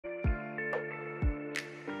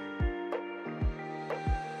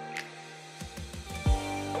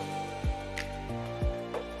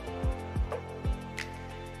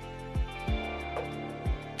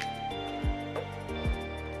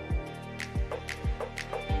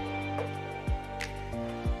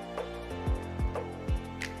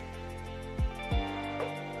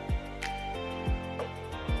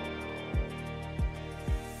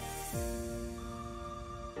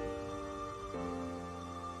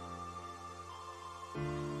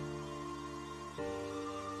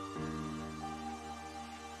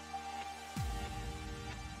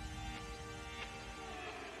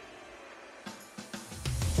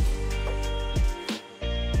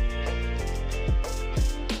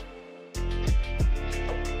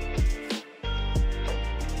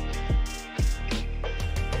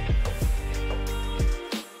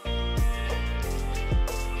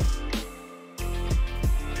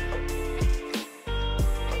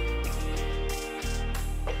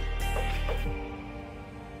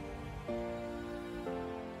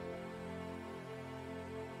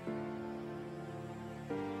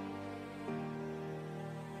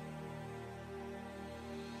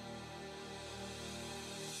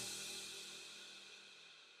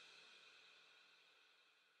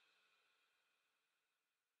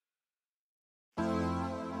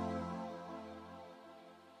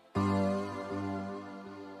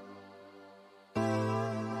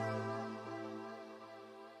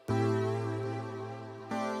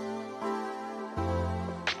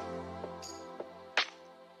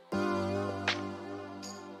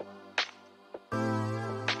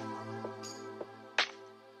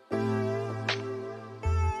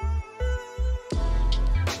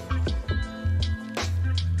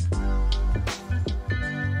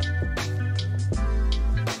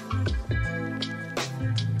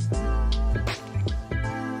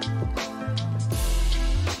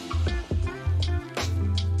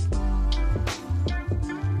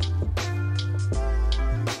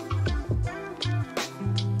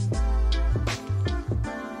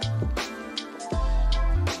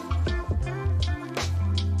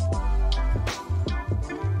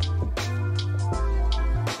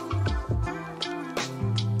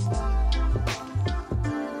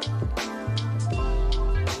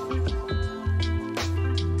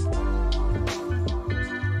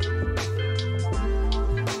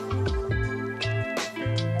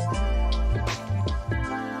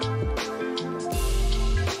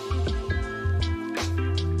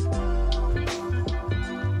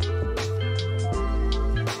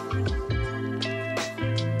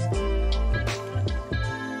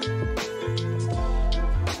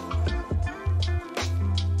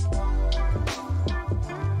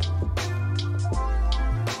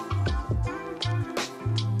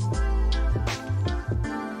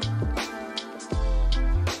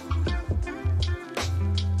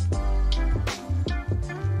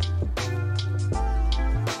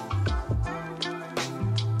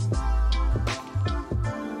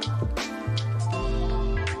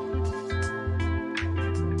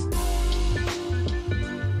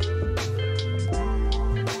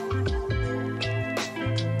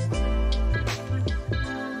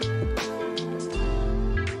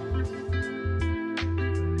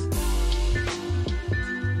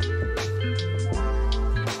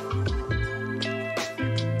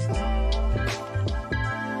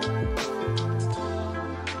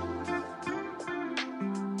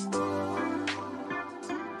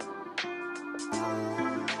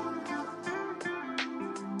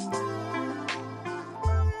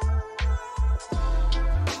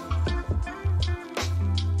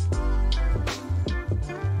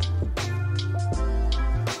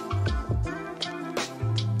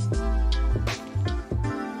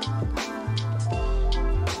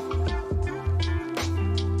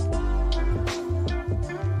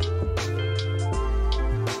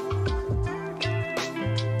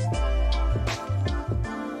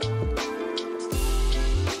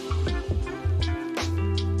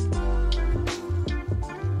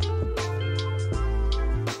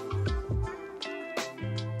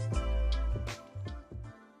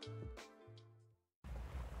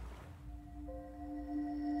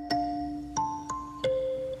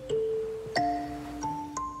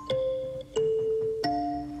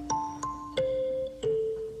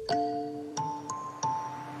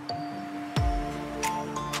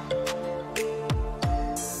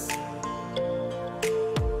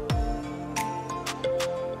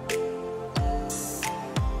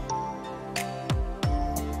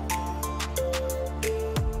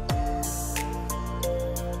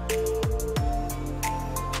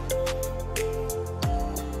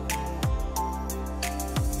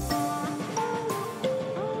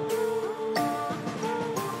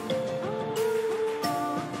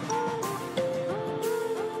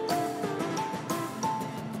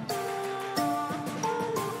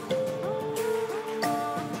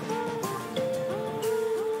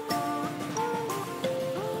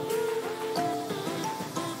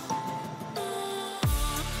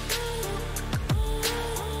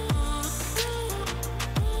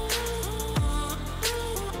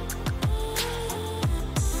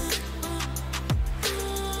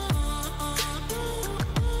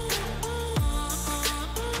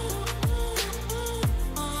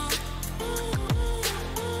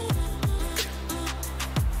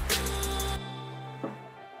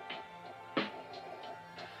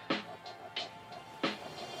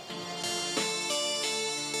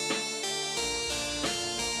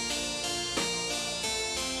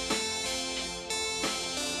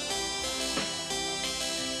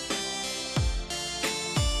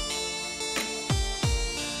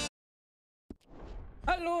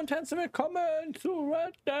Hallo und herzlich willkommen zu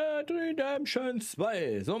Red Dead Redemption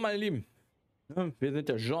 2. So, meine Lieben, ja, wir sind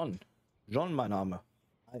der John. John, mein Name.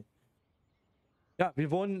 Hi. Ja, wir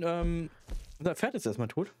wurden, unser Pferd ist erstmal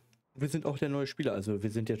tot. Wir sind auch der neue Spieler, also wir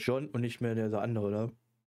sind jetzt John und nicht mehr der andere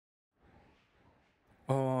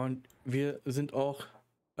da. Und wir sind auch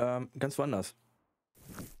ganz woanders.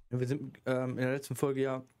 Wir sind in der letzten Folge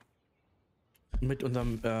ja mit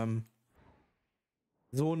unserem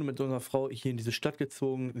Sohn, mit unserer Frau hier in diese Stadt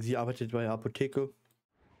gezogen. Sie arbeitet bei der Apotheke.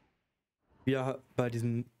 Wir bei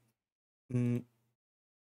diesem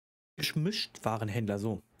Gemischtwarenhändler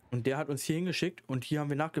so. Und der hat uns hier hingeschickt und hier haben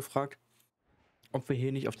wir nachgefragt, ob wir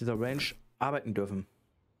hier nicht auf dieser Ranch arbeiten dürfen.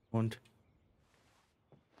 Und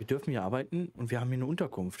wir dürfen hier arbeiten und wir haben hier eine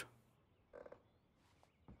Unterkunft.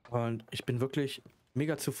 Und ich bin wirklich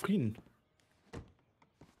mega zufrieden.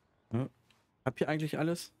 Ja. Hab hier eigentlich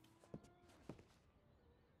alles.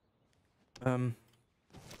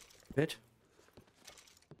 Bett.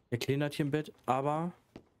 Der Kleine hat hier ein Bett, aber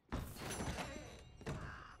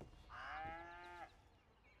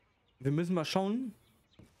wir müssen mal schauen.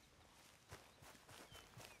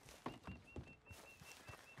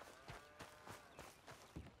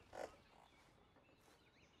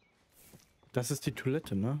 Das ist die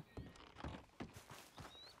Toilette, ne?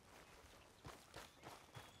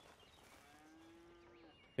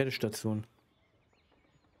 Pferdestation.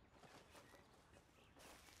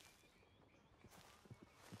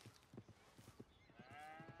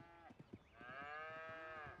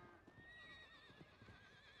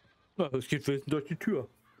 Na, es geht wenigstens durch die Tür.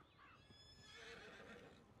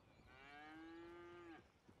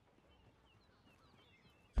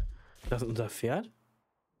 Das ist unser Pferd?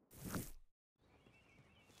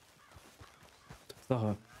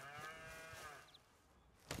 Sache.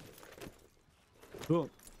 So.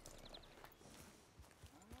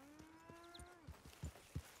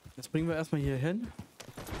 Das bringen wir erstmal hier hin.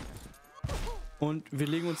 Und wir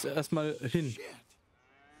legen uns erstmal hin.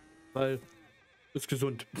 Weil ist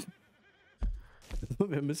gesund.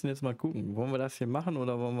 Wir müssen jetzt mal gucken. Wollen wir das hier machen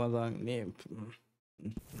oder wollen wir sagen, nee.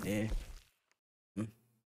 Nee.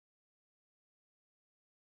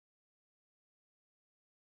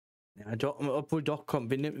 Ja, doch, obwohl doch, komm,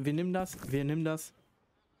 wir nehmen das. Wir nehmen das.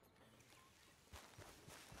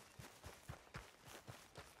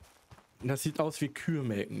 Das sieht aus wie Kühe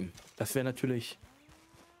melken. Das wäre natürlich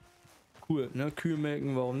cool, ne? Kühe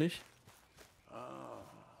melken, warum nicht?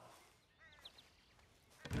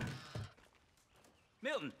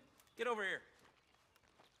 Milton, get over here.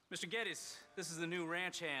 Mr. Geddes, this is the new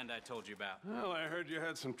ranch hand I told you about. Well, I heard you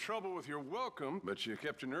had some trouble with your welcome, but you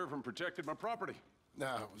kept your nerve and protected my property.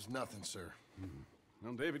 No, it was nothing, sir.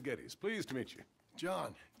 I'm David Geddes. Pleased to meet you.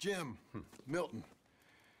 John, Jim, Milton.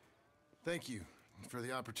 Thank you for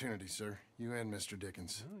the opportunity, sir. You and Mr.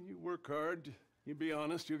 Dickens. Well, you work hard. You be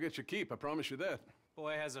honest, you'll get your keep. I promise you that.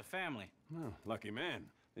 Boy has a family. Oh, lucky man.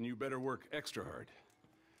 Then you better work extra hard.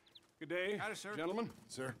 Good day, Howdy, sir. gentlemen.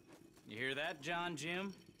 Sir? You hear that, John,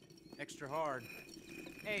 Jim? Extra hard.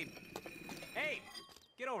 Hey,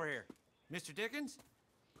 get over here. Mr. Dickens?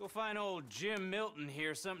 Go find old Jim Milton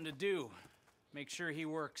here something to do. Make sure he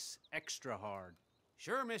works extra hard.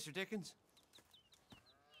 Sure, Mr. Dickens.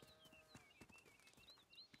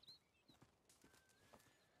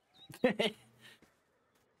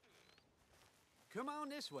 Come on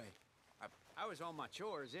this way. I was on my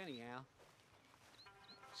chores anyhow.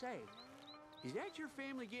 Say, is that your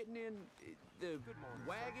family getting in the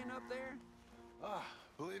wagon up there? Ah,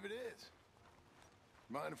 believe it is.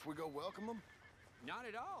 Mind if we go welcome them? Not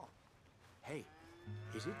at all. Hey,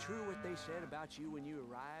 is it true what they said about you when you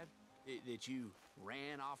arrived? That you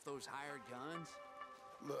ran off those hired guns?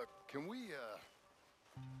 Look, can we,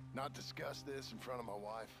 not discuss this in front of my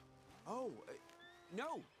wife? Oh,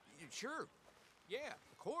 no, sure. Yeah,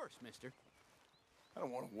 of course, mister. I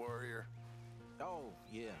don't want to worry her. Oh,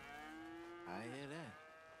 yeah. I hear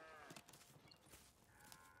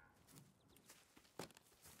that.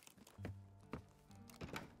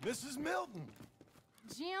 Mrs. Milton!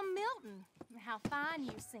 Jim Milton, how fine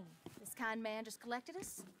you seem. This kind man just collected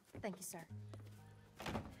us. Thank you, sir.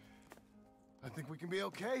 I think we can be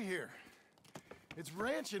okay here. It's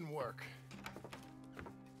ranching work.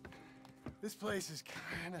 This place is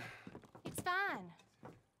kinda... It's fine.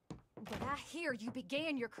 But I hear you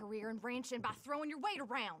began your career in ranching by throwing your weight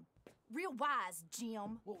around. Real wise,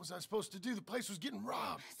 Jim. What was I supposed to do? The place was getting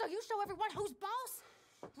robbed. So you show everyone who's boss?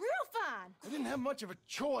 Real fine. I didn't have much of a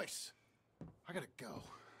choice. I gotta go.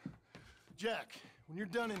 Jack, when you're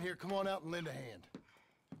done in here, come on out and lend a hand.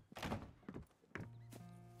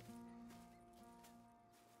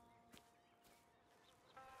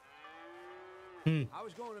 I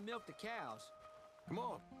was going to milk the cows. Come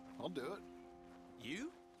on, I'll do it.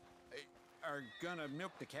 You are gonna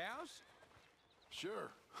milk the cows?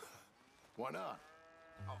 Sure. Why not?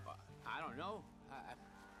 Oh, I don't know. I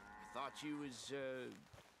thought you was,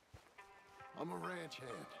 I'm a ranch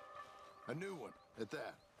hand. A new one, at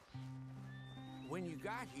that. When you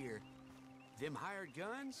got here, them hired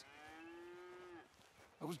guns?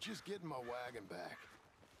 I was just getting my wagon back.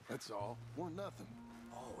 That's all. Weren't nothing.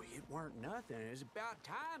 Oh, it weren't nothing. It was about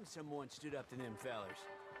time someone stood up to them fellers.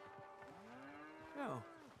 Oh.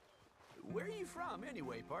 Where are you from,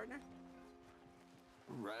 anyway, partner?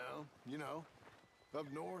 Around, you know. Up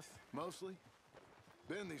north, mostly.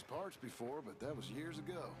 Been in these parts before, but that was years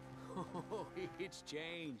ago. Oh, it's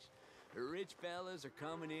changed. The rich fellas are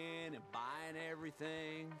coming in and buying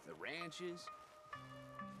everything, the ranches.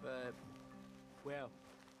 But, well,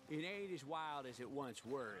 it ain't as wild as it once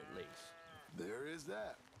were, at least. There is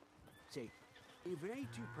that. Say, if it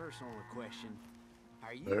ain't too personal a question,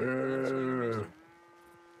 are you a gunslinger, mister?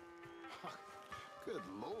 Good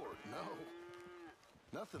Lord,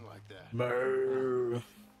 no. Nothing like that. Brr.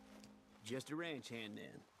 Just a ranch hand,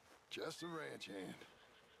 then. Just a ranch hand.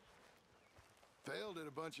 Failed at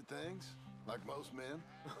a bunch of things, like most men.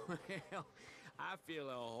 Well, I feel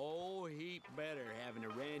a whole heap better having a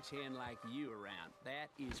ranch hand like you around. That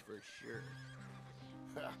is for sure.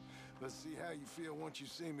 Let's see how you feel once you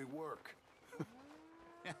see me work.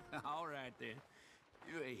 All right, then.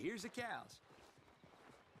 Here's the cows.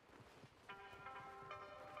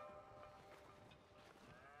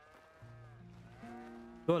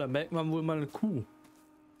 So, da merkt man wohl mal eine Kuh.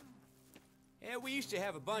 Yeah, we used to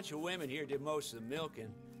have a bunch of women here did most of the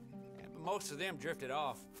milking. Yeah, but most of them drifted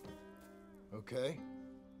off. Okay.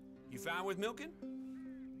 You fine with milking?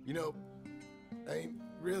 You know, I ain't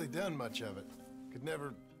really done much of it. Could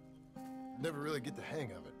never really get the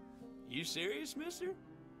hang of it. You serious, mister?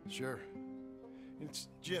 Sure. It's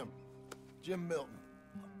Jim. Jim Milton.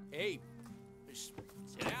 Hey, just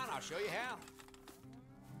sit down, I'll show you how.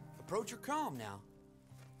 Approach her calm now.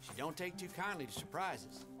 She don't take too kindly to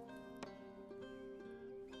surprises.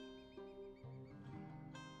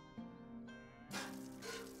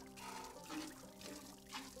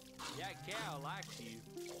 That cow likes you.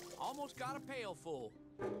 Almost got a pail full.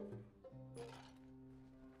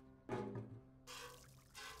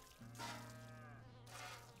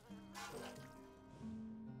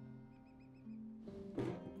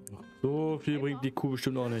 So viel bringt die Kuh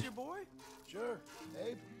bestimmt auch That's nicht. your boy? Sure.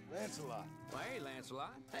 Abe, Lancelot. Well, hey,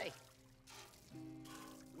 Lancelot. Hey.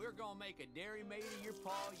 We're gonna make a dairy maid of your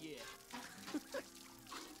paw yet.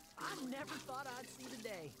 I never thought I'd see the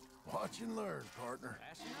day. Watch and learn, partner.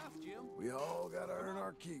 That's enough, Jim. We all gotta earn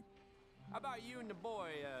our keep. How about you and the boy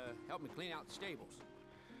help me clean out the stables?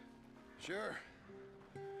 Sure.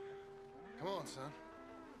 Come on, son.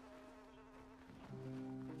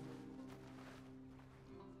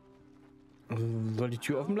 Soll die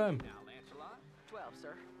Tür offen bleiben? Now, Lancelot, 12,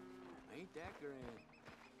 sir. ain't that grand?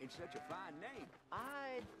 It's such a fine name.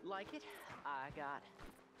 I like it.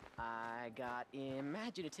 I got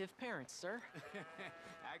imaginative parents, sir.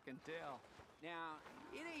 I can tell. Now,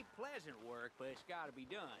 it ain't pleasant work, but it's gotta be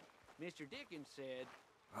done. Mr. Dickens said,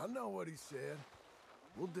 I know what he said.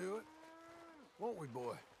 We'll do it. Won't we,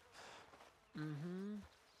 boy? Mm-hmm.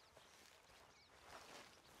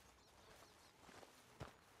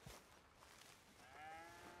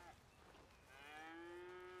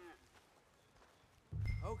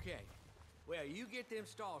 okay. Well, you get them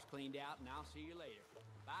stalls cleaned out, and I'll see you later.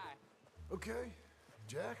 Bye. Okay,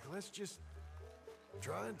 Jack, let's just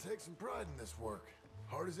try and take some pride in this work,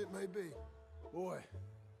 hard as it may be. Boy,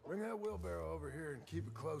 bring that wheelbarrow over here and keep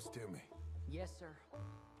it close to me. Yes, sir.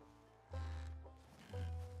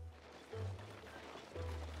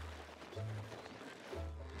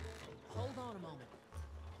 Hold on a moment.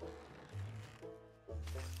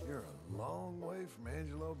 You're a long way from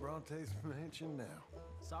Angelo Bronte's mansion now.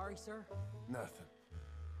 Sorry, sir. Nothing.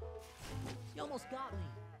 You almost got me.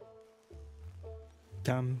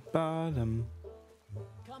 Dam, ba, dam.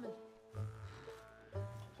 Coming.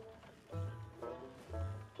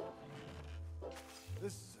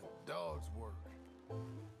 This is a dog's work.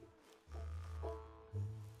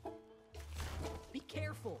 Be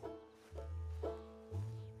careful.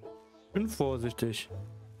 Bin vorsichtig.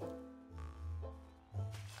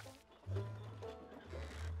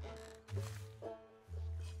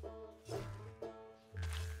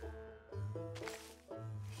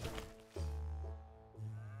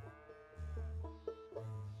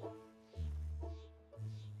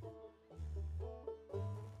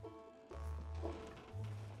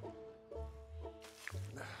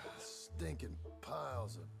 Stinking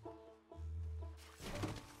piles of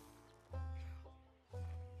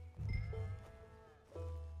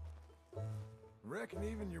reckon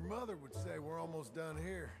even your mother would say we're almost done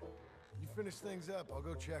here. You finish things up, I'll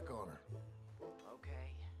go check on her.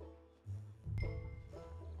 Okay.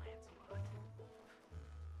 Lancelot.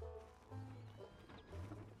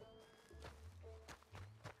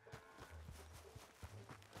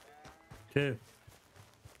 Okay.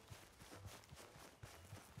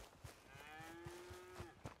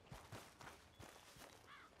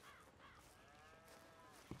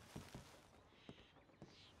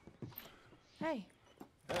 Hey,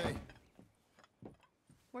 Hey,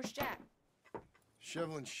 where's Jack?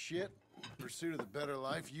 shoveling shit in pursuit of the better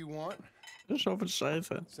life you want, Das ist auf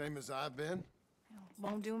Scheiße. same as I've been?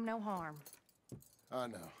 Won't do him no harm. I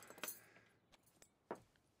know.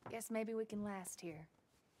 Guess maybe we can last here.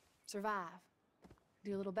 Survive.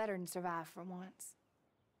 Do a little better than survive for once.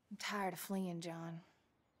 I'm tired of fleeing, John.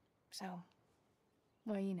 So,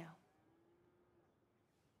 well, you know.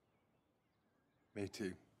 Me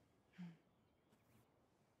too.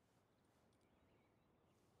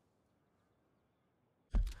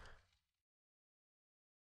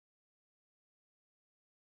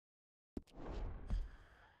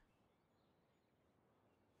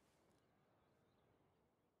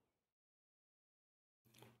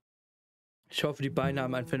 Ich hoffe, die Beine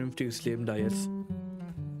haben ein vernünftiges Leben da jetzt.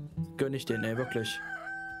 Gönn ich denen, ey, wirklich.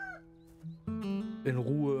 In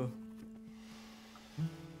Ruhe.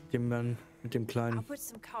 Dem Mann mit dem I'll Kleinen. put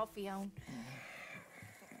some coffee on.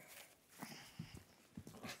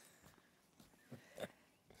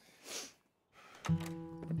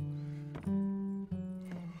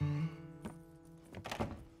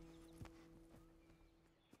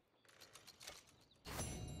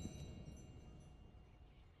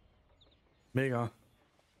 Mega.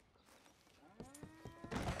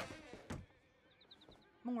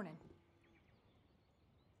 Morning.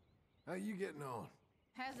 How you getting on?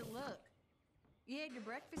 How's it look? You had your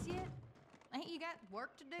breakfast yet? Ain't you got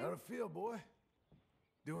work to do? How'd it feel, boy?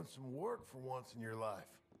 Doing some work for once in your life.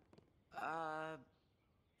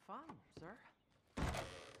 Fine, sir.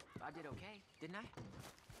 I did okay, didn't I?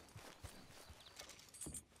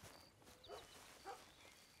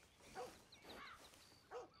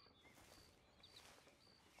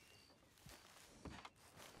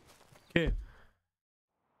 Okay. Auf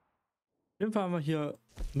jeden Fall haben wir hier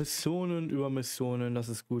Missionen über Missionen, das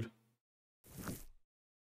ist gut.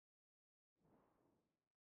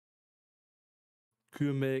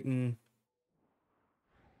 Kühe melken.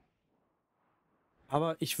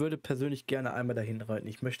 Aber ich würde persönlich gerne einmal dahin reiten.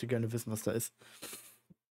 Ich möchte gerne wissen, was da ist.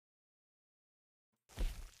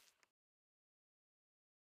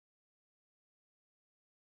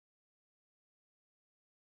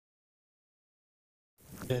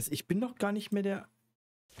 Ich bin doch gar nicht mehr der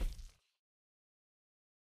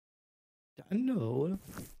andere, oder?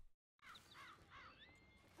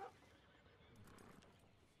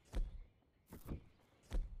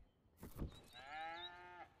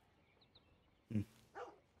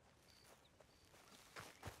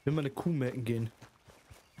 Will mal eine Kuh melken gehen.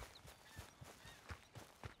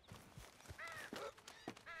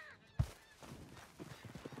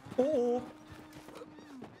 Oh, oh.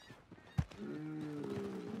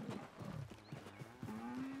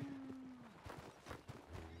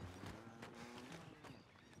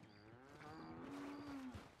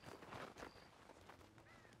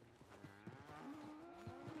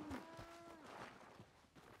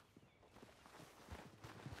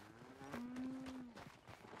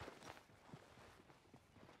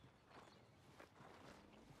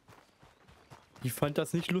 Ich fand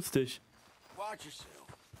das nicht lustig. Watch yourself.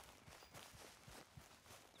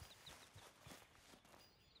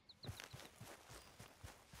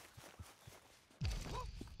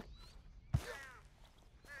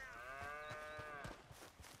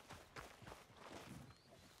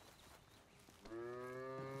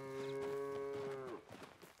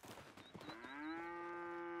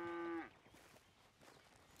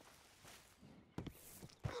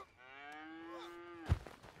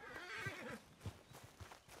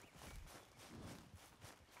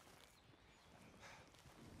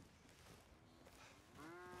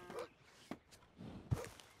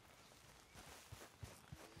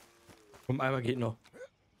 Komm, einmal geht noch.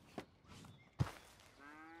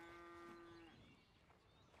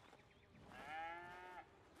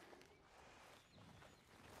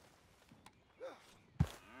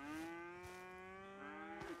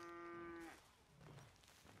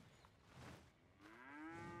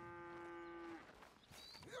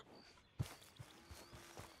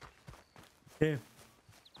 Okay.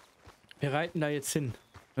 Wir reiten da jetzt hin.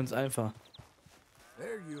 Ganz einfach.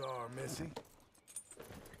 There you are, Missy.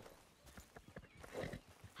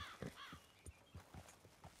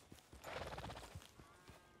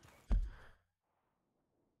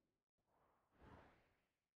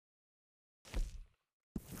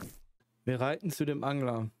 Wir reiten zu dem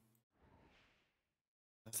Angler.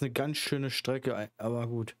 Das ist eine ganz schöne Strecke, aber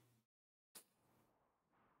gut.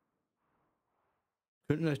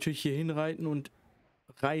 Könnten natürlich hier hinreiten und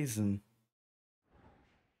reisen.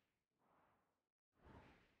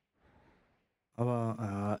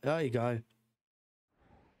 Aber, ja, egal.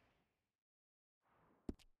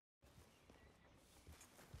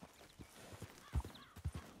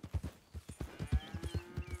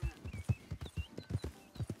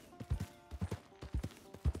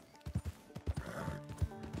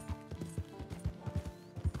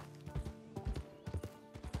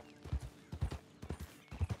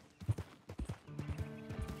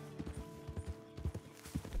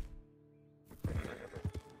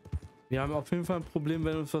 Wir haben auf jeden Fall ein Problem,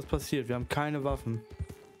 wenn uns was passiert. Wir haben keine Waffen.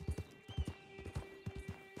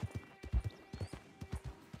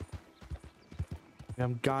 Wir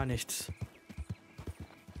haben gar nichts.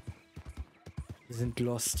 Wir sind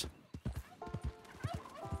lost.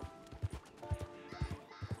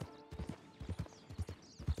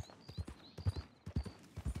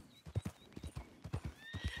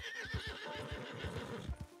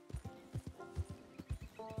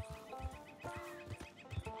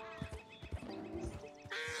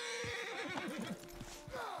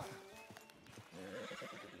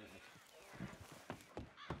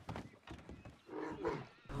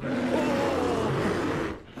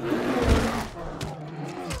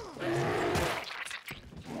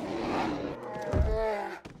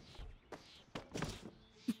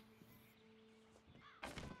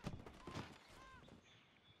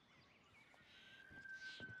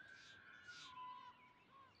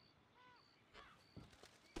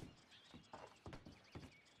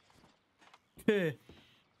 Okay.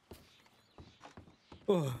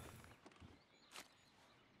 Oh.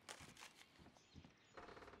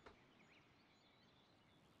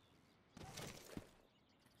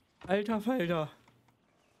 Alter Falter.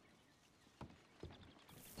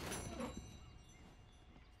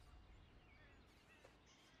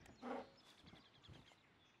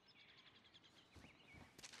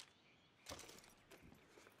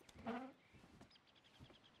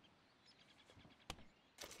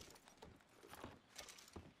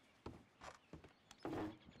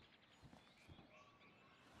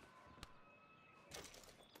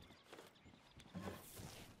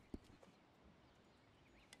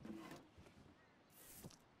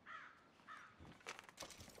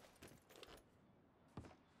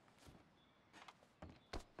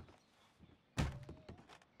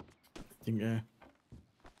 Ding, ey.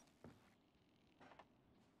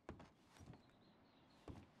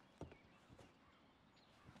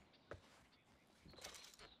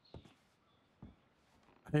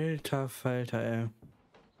 Alter Falter, ey.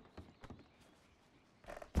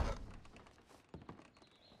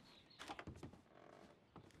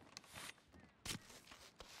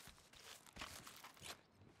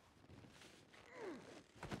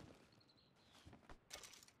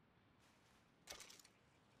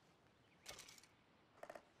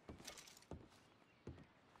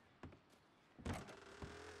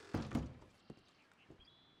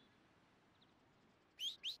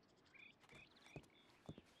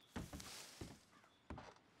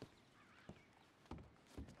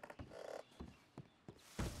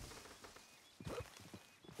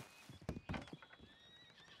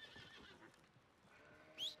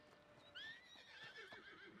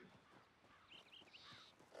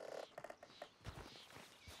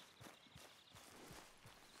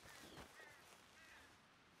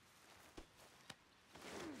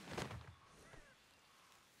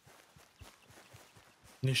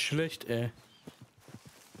 Nicht schlecht, ey.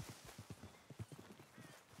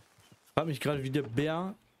 Ich frag mich gerade, wie der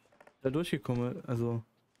Bär da durchgekommen ist. Also.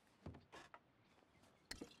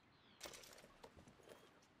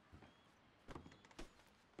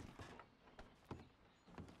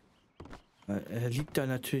 Er liegt da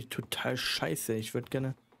natürlich total scheiße. Ich würde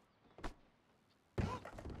gerne.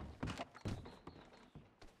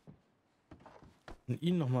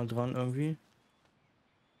 Ihn noch mal dran irgendwie.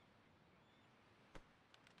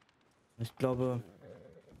 Ich glaube,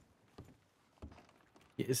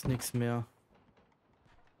 hier ist nichts mehr.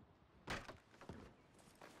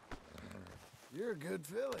 You're a good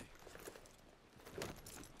filly.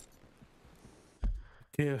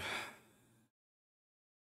 Okay.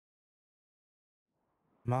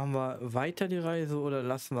 Machen wir weiter die Reise oder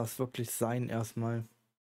lassen wir es wirklich sein erstmal?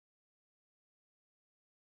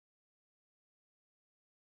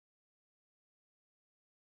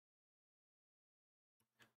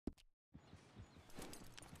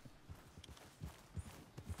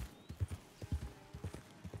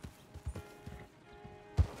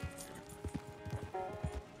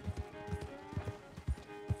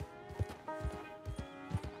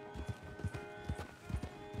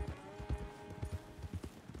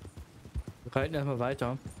 Wir reiten erstmal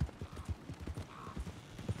weiter.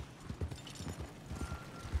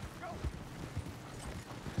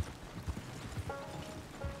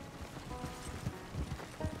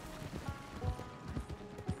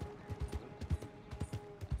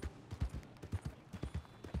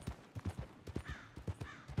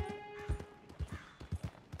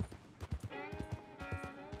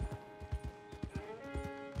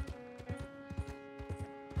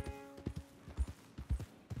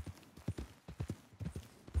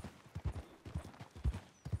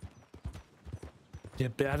 Der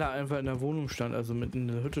Bär da einfach in der Wohnung stand, also mitten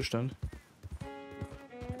in der Hütte stand.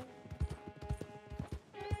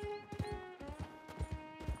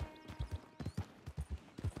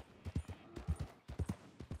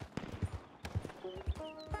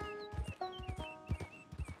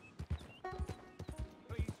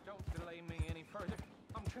 Please don't delay me any further.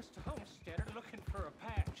 I'm just a homesteader looking for a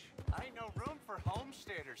patch. Ain't no room for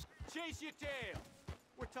homesteaders. Chase your tail.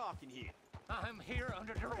 We're talking here. I'm here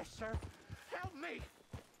under duress, sir. Help me!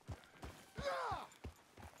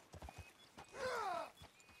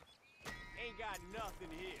 Ain't got nothing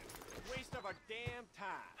here. Waste of our damn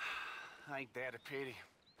time. Ain't that a pity?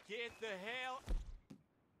 Get the hell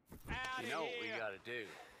out of here. You know what we gotta do.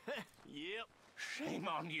 Yep. Shame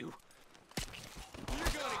on you.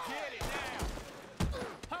 You're gonna get it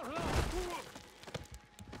now. How long?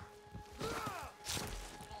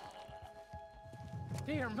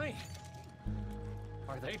 Dear me.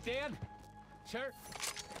 Are they dead, sir?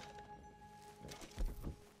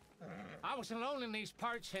 I was alone in these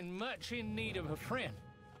parts and much in need of a friend.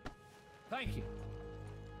 Thank you.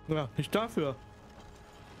 Ja, nicht dafür.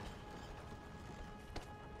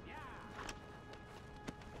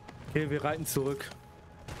 Okay, wir reiten zurück.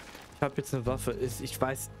 Ich habe jetzt eine Waffe. Ich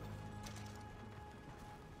weiß.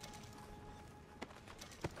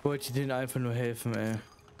 Ich wollte denen einfach nur helfen, ey.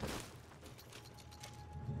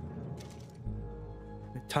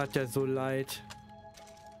 Mir tat ja so leid.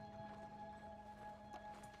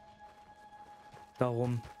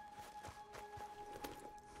 Darum.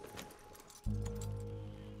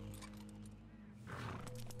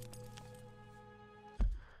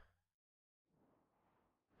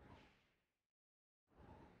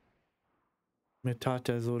 Mir tat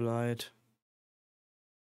er so leid.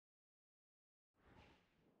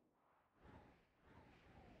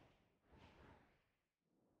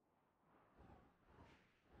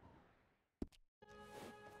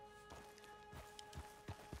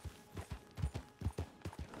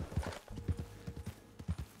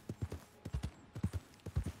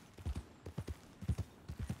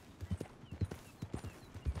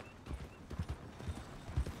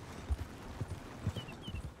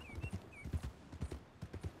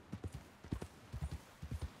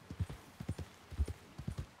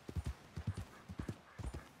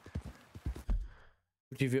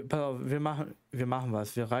 Pass auf, wir machen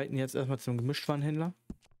was. Wir reiten jetzt erstmal zum Gemischtwarenhändler.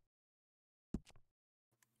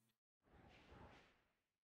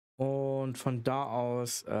 Und von da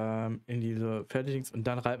aus in diese Fertigdings und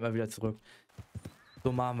dann reiten wir wieder zurück.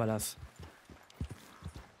 So machen wir das.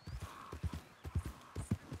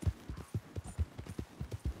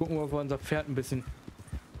 Gucken wir, ob wir unser Pferd ein bisschen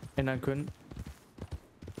ändern können.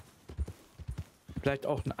 Vielleicht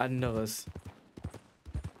auch ein anderes.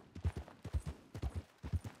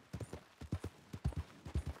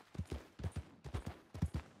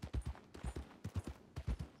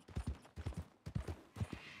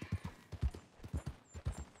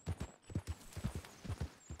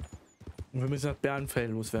 Und wir müssen das Bärenfell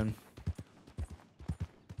loswerden.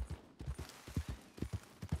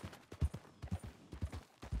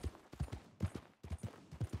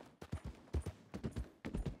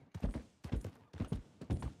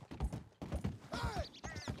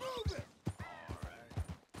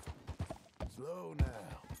 Slow now.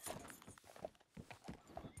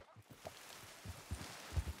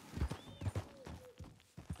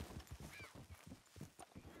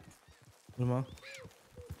 Warte mal.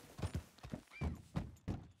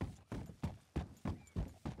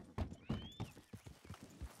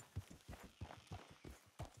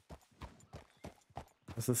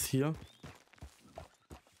 Was ist hier?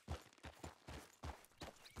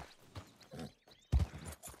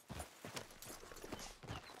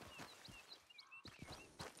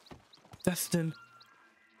 Das denn?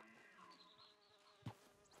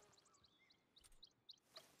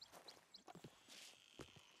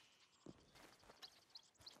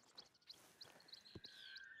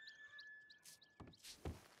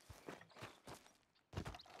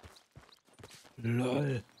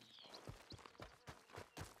 Lol.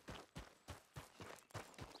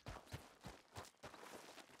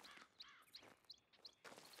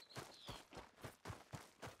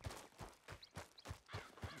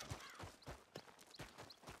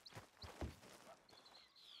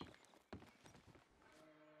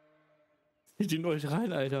 Die euch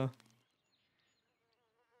rein, Alter.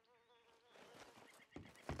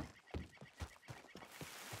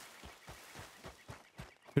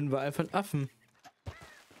 Finden wir einfach einen Affen.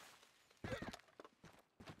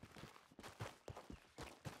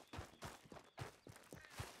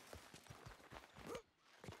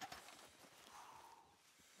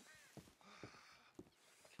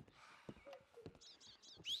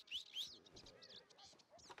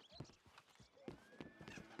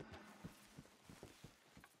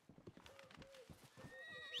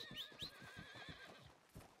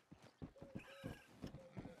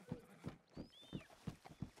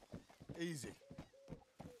 Easy.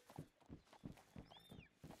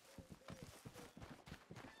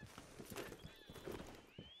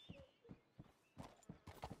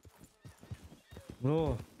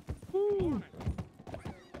 So.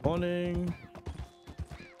 Morning.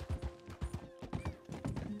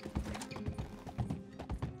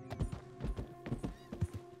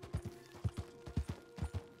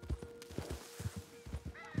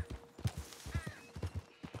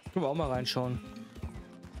 Können wir auch mal reinschauen.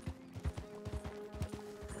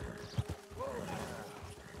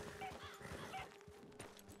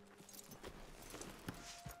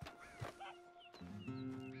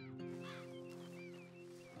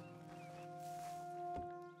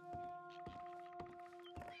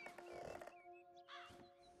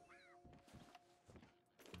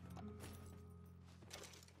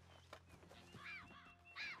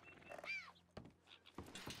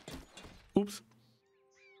 Ups.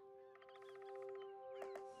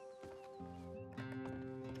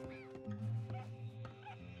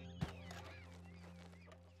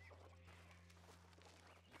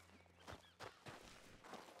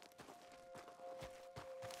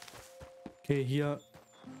 Okay, hier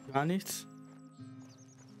gar nichts.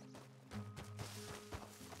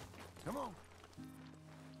 Come on.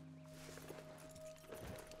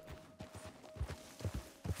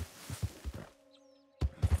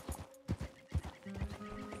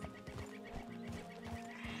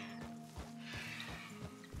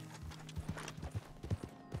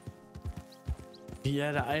 Wie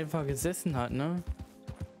er da einfach gesessen hat, ne?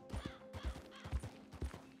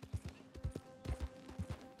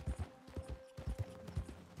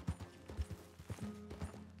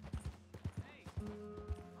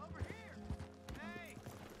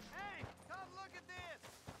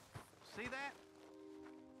 See that?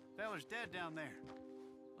 Feller's dead down there.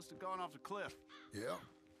 Must have gone off the cliff. Yeah.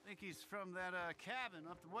 Think he's from that cabin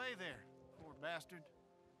up the way there. Poor bastard.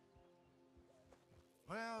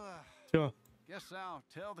 Well, Tja. guess I'll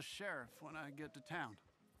tell the sheriff when I get to town.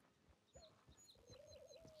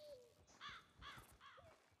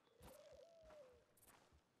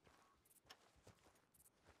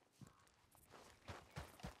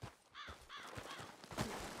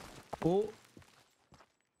 Oh.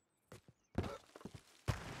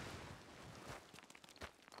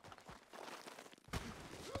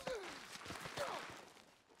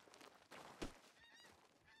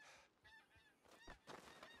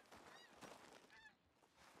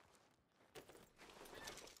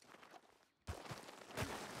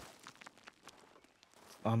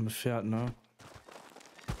 Armes Pferd, ne?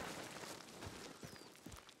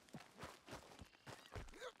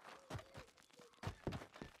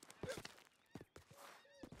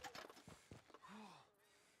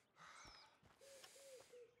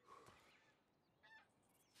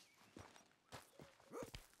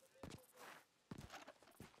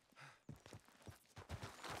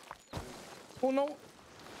 Oh no!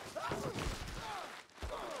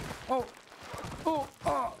 Oh! Oh!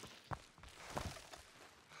 Oh!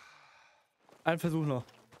 Ein Versuch noch.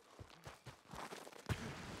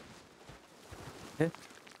 Hä?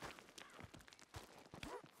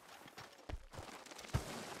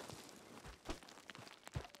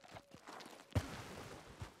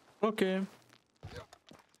 Okay.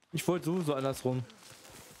 Ich wollte sowieso andersrum.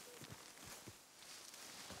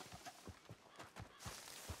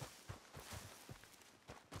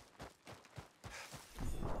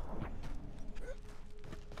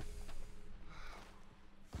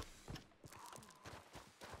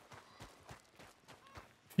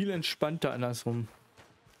 Viel entspannter andersrum.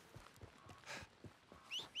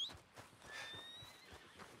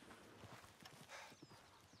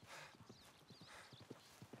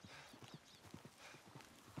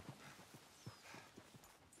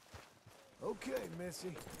 Okay,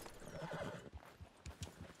 Missy.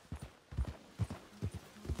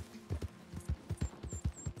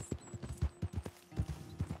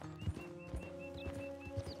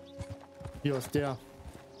 Hier ist der.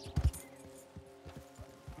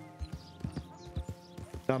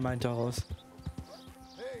 Da meint er raus.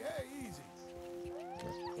 Hey, hey, easy.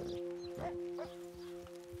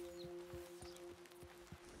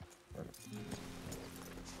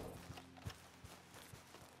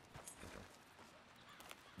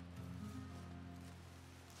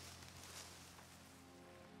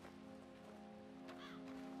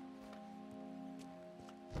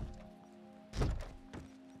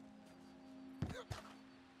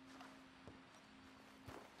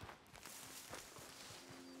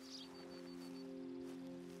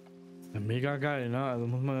 Ja, mega geil, ne? Also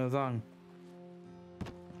muss man ja sagen.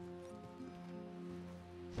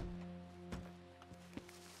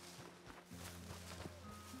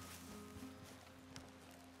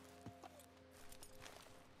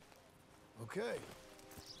 Okay.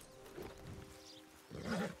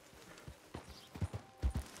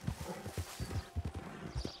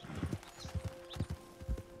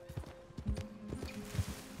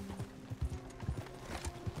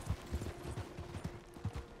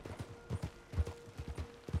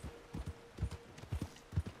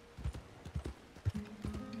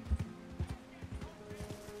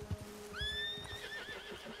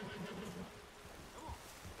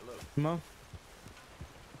 Immer.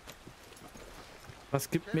 Was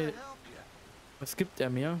gibt er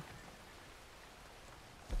mir?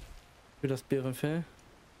 Für das Bärenfell?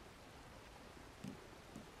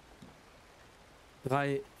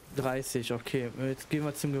 3,30, okay. Jetzt gehen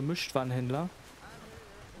wir zum Gemischtwarenhändler.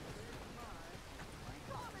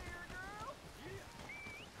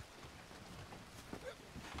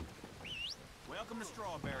 Welcome to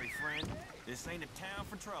Strawberry, friend. This ain't a town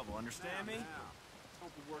for trouble, understand me?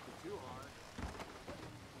 Hope you're working too hard.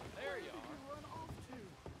 There you are.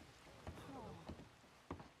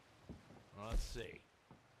 Let's see.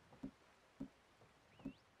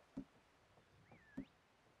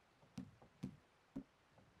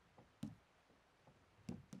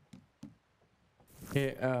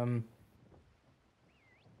 Okay,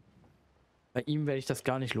 bei ihm werde ich das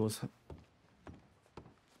gar nicht los. Hey,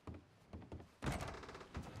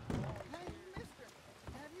 mister,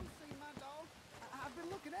 have you seen my dog? I've been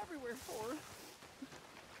looking everywhere for her.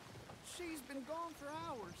 She's been gone for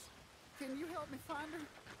hours. Can you help me find her,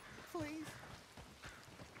 please?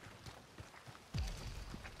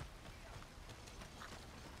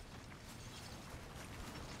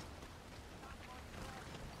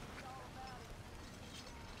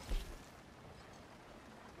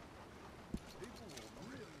 People will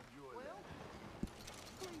really enjoy Well,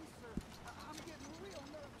 please, sir. I'm getting real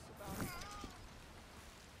nervous about it.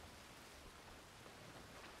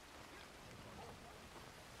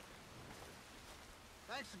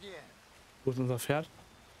 Thanks again. Wo ist unser Pferd?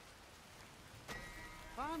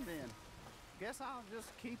 Fine then. Guess I'll just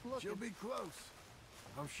keep that. looking. She'll be close.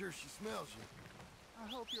 I'm sure she smells you. I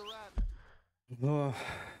hope you're right. So.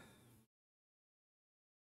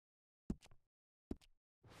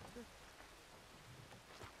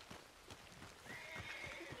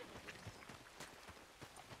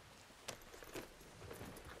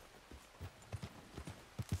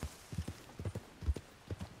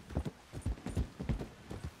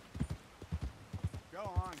 Go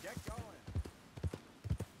on, get going.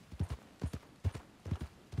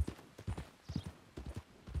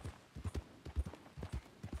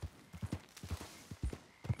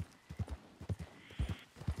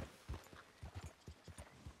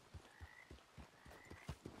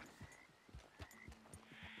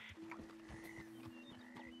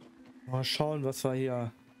 Mal schauen, was wir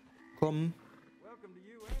hier kommen.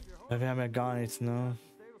 Ja, wir haben ja gar nichts, ne?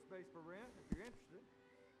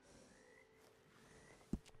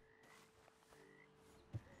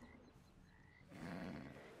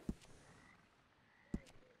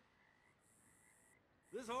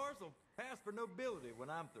 This horse will pass for nobility when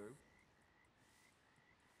I'm through.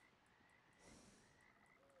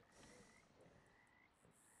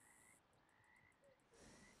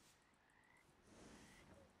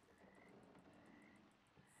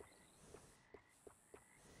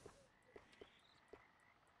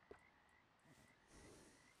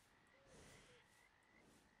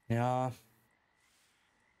 Ja.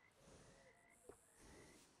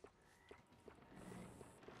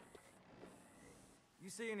 You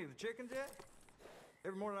see any of the chickens yet?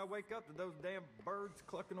 Every morning I wake up to those damn birds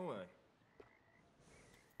clucking away.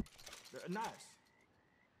 They're nice.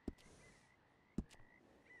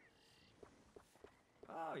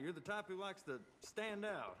 Oh, you're the type who likes to stand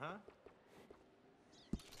out, huh?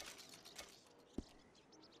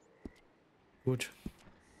 Gut.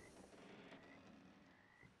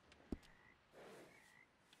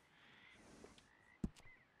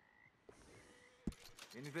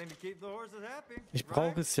 Anything to keep the horses happy. Ich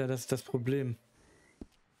brauche es ja, das ist das Problem.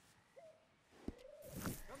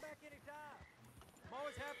 Come back anytime. I'm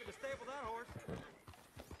always happy to stable that horse.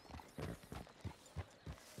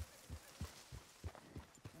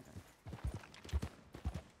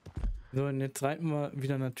 So, und jetzt reiten wir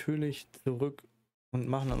wieder natürlich zurück und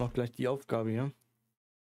machen dann auch gleich die Aufgabe hier.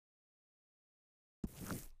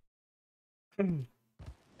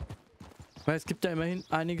 Weil es gibt ja immerhin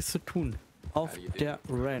einiges zu tun auf der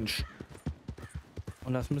Ranch.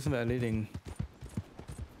 Und das müssen wir erledigen.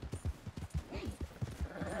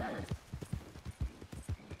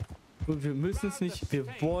 Und wir müssen es nicht, wir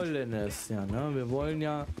wollen es ja, ne? Wir wollen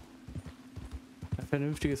ja ein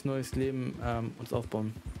vernünftiges neues Leben uns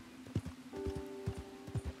aufbauen.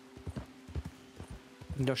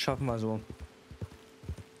 Und das schaffen wir so.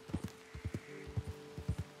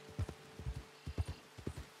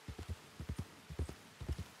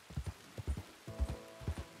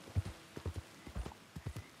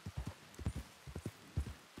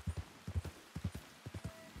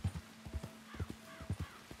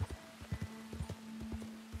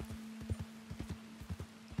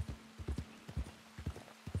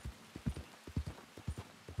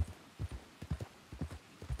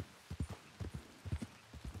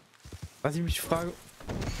 Was ich mich frage...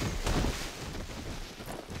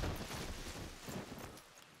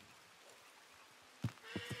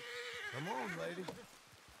 Come on, lady.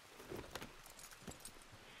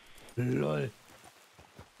 LOL.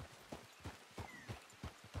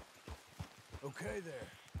 Okay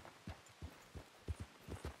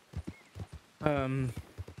there.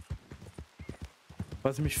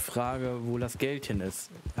 Was ich mich frage, wo das Geld hin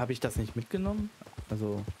ist. Habe ich das nicht mitgenommen?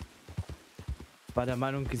 Also... war der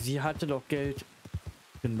Meinung, sie hatte doch Geld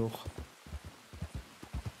genug.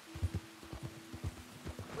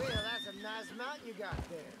 Well, that's a nice mount you got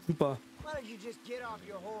there. Super. Why don't you just get off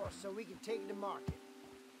your horse so we can take it to market?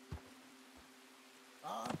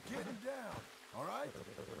 I'm getting down, all right?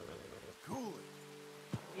 Cool it.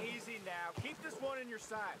 Easy now. Keep this one in your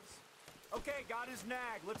sights. Okay, got his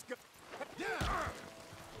nag. Let's go. Down!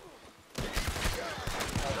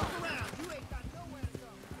 Look around. You ain't got nowhere to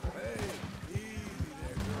go. Hey, easy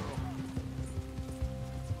there, girl.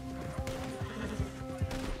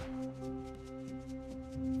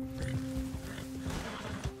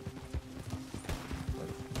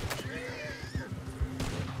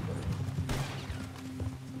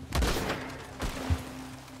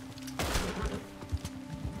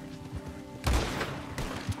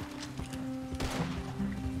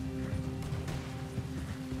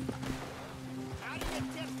 How do you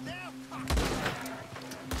get now, cock?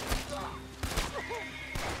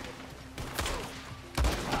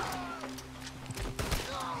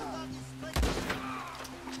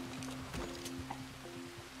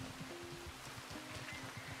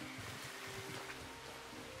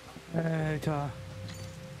 Alter.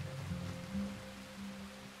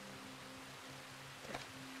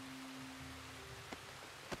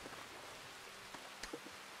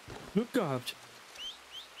 Glück gehabt.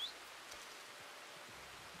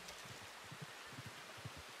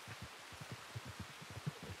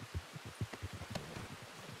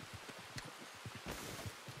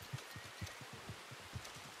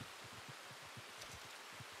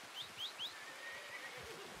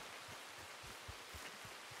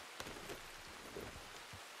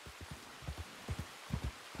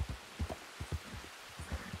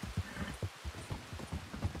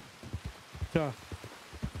 Ja.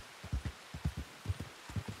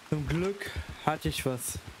 Zum Glück hatte ich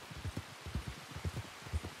was.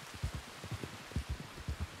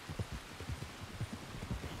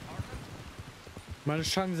 Meine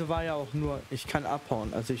Chance war ja auch nur, ich kann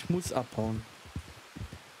abhauen. Also ich muss abhauen.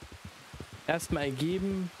 Erstmal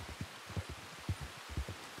ergeben.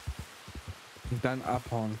 Und dann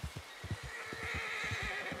abhauen.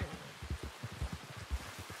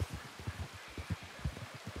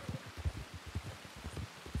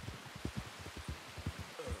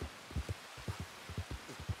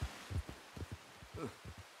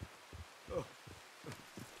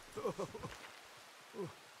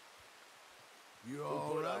 You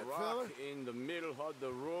all right, fella? In the middle of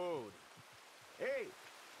the road. Hey,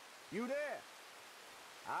 you there?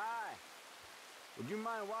 Hi. Would you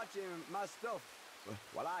mind watching my stuff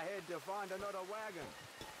while I head to find another wagon?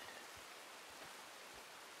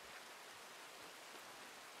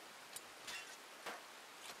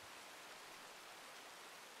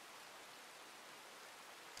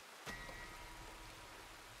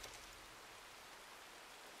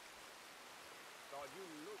 Thought you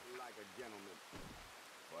looked like a gentleman,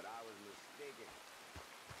 but I was mistaken.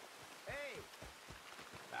 Hey!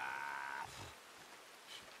 Ah!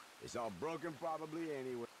 It's all broken probably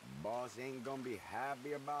anyway. Boss ain't gonna be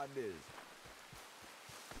happy about this.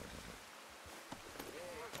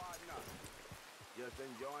 Hey, partner. Just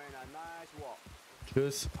enjoying a nice walk.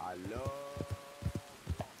 Tschüss. I love...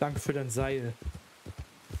 Danke für dein Seil.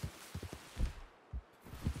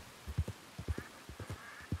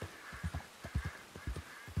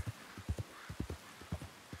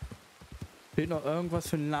 Fehlt noch irgendwas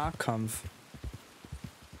für einen Nahkampf.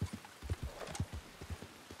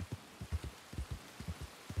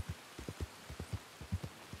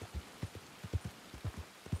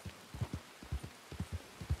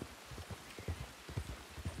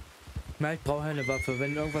 Na, ich brauche eine Waffe,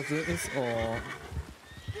 wenn irgendwas so ist. Oh.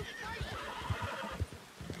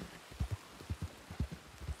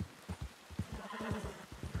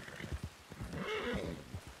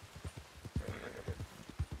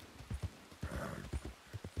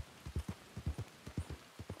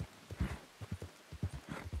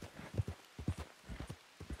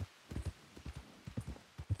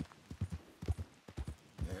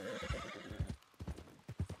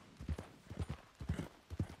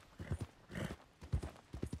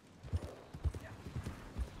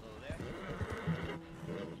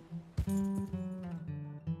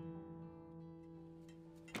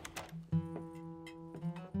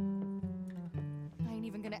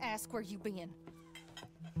 Ask where you been.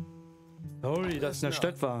 Sorry, dass es in der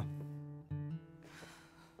Stadt war.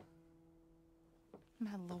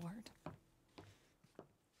 My lord.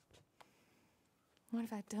 What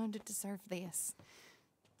have I done to deserve this?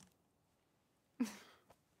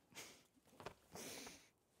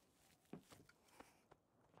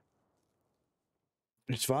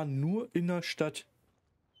 Ich war nur in der Stadt.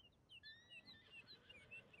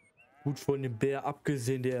 Gut von dem Bär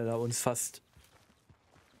abgesehen, der da uns fast...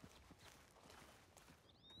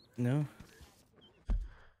 Ne?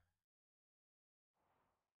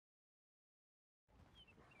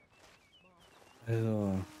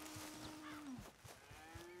 Also.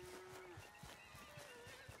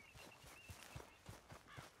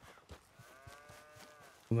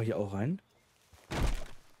 Kommen wir hier auch rein?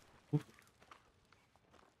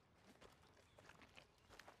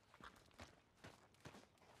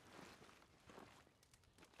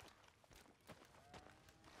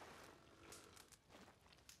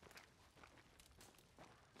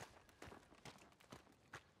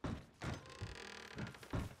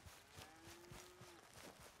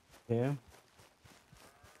 Okay.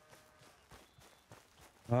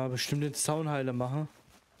 Ah, bestimmt den Zaunheiler machen.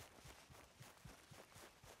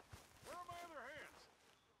 Where are my other hands?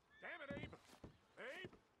 Damn it, Abe. Abe?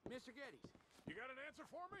 Mr. Geddes. You got an answer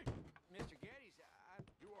for me? Mr. Geddes,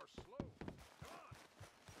 You are slow. Come on.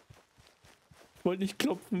 Ich wollte nicht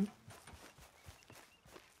klopfen.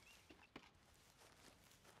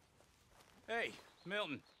 Hey,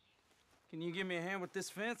 Milton. Can you give me a hand with this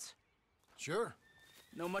fence? Sure.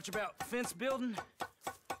 Know much about fence building?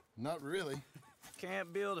 Not really.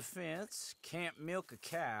 Can't build a fence, can't milk a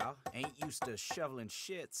cow, ain't used to shoveling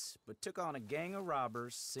shits, but took on a gang of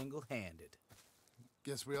robbers single-handed.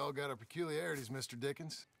 Guess we all got our peculiarities, Mr.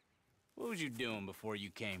 Dickens. What was you doing before you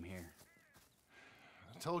came here?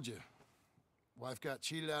 I told you. Wife got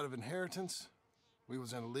cheated out of inheritance. We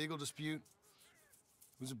was in a legal dispute.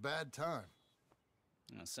 It was a bad time.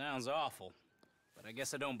 That sounds awful, but I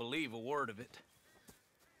guess I don't believe a word of it.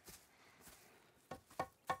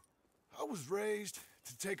 I was raised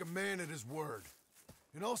to take a man at his word,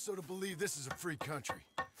 and also to believe this is a free country.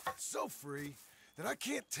 So free that I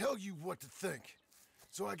can't tell you what to think.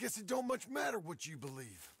 So I guess it don't much matter what you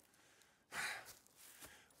believe.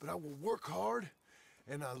 But I will work hard,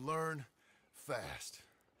 and I learn fast.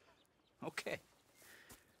 Okay.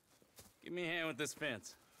 Give me a hand with this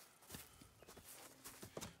fence.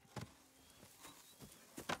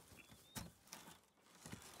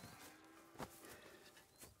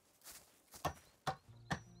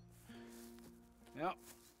 Yep,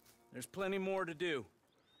 there's plenty more to do.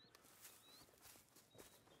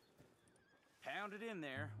 Pound it in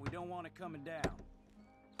there. We don't want it coming down.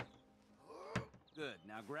 Good.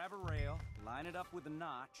 Now grab a rail, line it up with a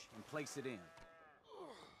notch, and place it in.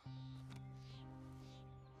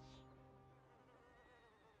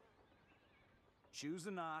 Choose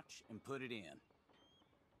a notch and put it in.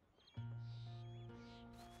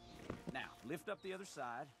 Now, lift up the other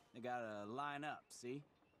side. They gotta line up, see?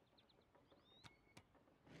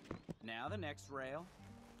 Now the next rail.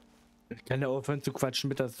 Ich kann ja aufhören zu quatschen,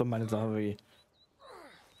 bitte, das ist doch meine Sache. Wie.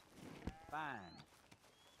 Fine.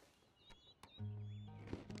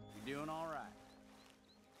 You're doing all right.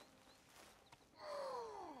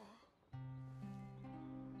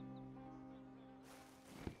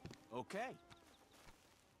 Okay.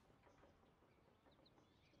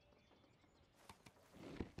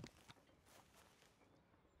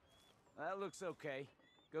 That looks okay.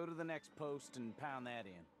 Go to the next post and pound that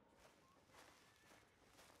in.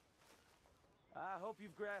 I hope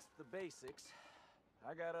you've grasped the basics.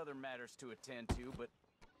 I got other matters to attend to, but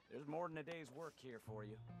there's more than a day's work here for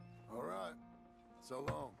you. All right. So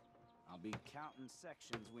long. I'll be counting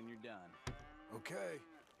sections when you're done. Okay.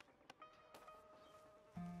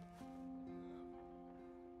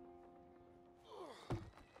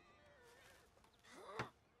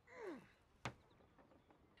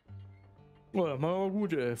 Oh, das machen wir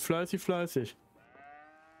gut, ey. Fleißig, fleißig.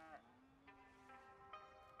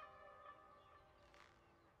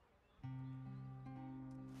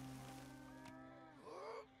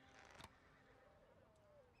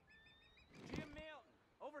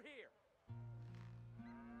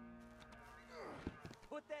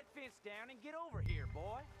 put that fence down and get over here,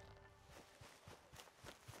 boy.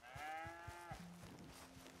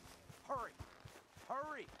 Hurry.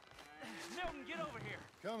 Hurry. Milton, get over here.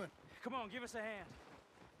 Coming. Come on, give us a hand.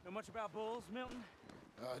 Know much about bulls, Milton?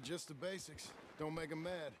 Just the basics. Don't make them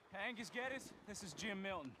mad. Angus Geddes, this is Jim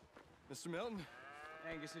Milton. Mr. Milton,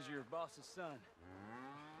 Angus is your boss's son.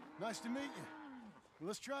 nice to meet you.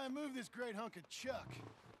 Let's try and move this great hunk of chuck.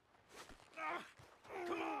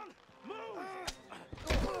 Come on, move!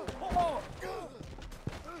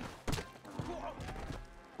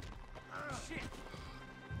 Shit!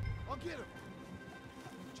 I'll get him.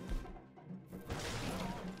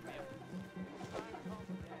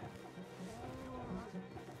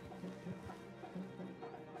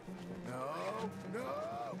 No!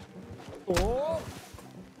 Oh!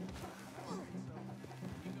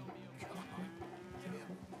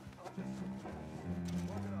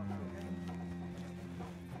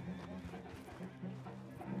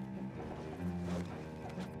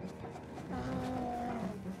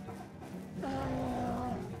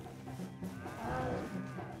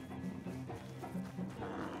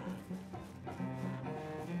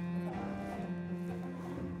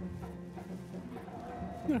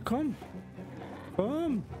 Na komm.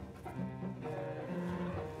 Komm.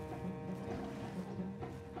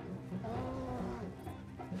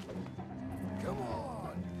 Come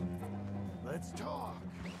on. Let's talk.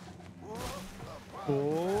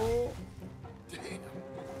 Oh. Damn.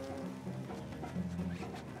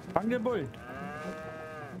 Fang den Bullen.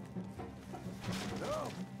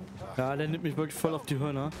 Ja, der nimmt mich wirklich voll auf die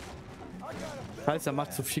Hörner. Scheiße, er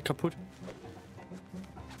macht so viel kaputt.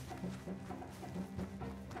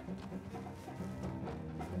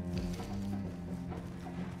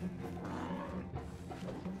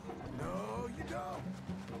 No, you don't.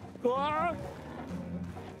 Oh.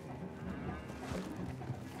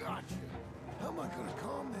 Gotcha. How am I gonna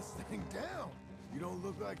calm this thing down? You don't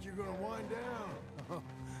look like you're gonna wind down.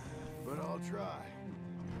 But I'll try.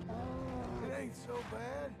 It ain't so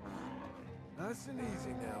bad. Nice and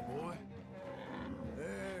easy now, boy.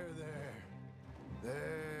 There, there.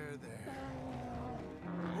 There, there.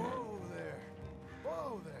 Whoa there.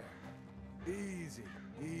 Whoa there. Easy,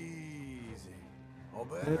 easy. All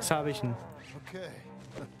better? Jetzt habe ich ihn. Okay.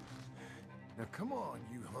 Now come on,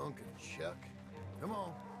 you hunk of chuck. Come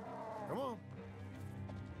on. Come on.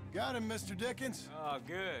 Got him, Mr. Dickens. Oh,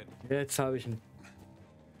 good. Jetzt habe ich ihn.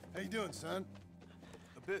 How you doing, son?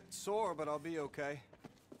 A bit sore, but I'll be okay.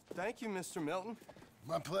 Thank you, Mr. Milton.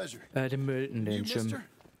 My pleasure. Den Milton, den You, Jim. mister?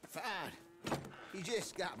 Fine. You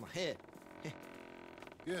just got my head.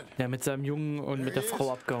 Good. Der mit seinem Jungen und mit der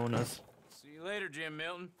Frau abgehauen ist. See you later, Jim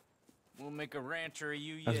Milton. We'll make a rancher of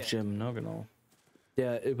you Also yet. Jim, ne, genau.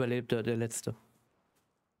 Der Überlebte, der Letzte.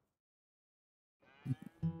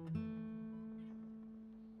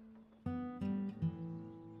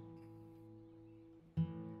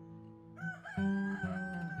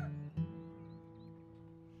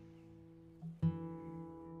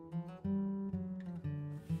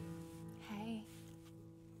 Hey.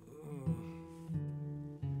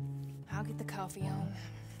 I'll get the coffee on.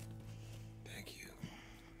 Thank you.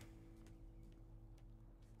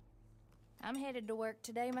 I'm headed to work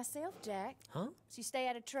today myself, Jack. Huh? So you stay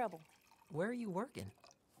out of trouble. Where are you working?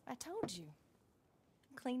 I told you.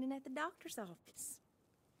 Cleaning at the doctor's office.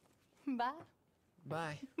 Bye.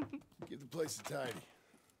 Bye. Give the place a tidy.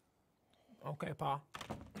 Okay, Pa.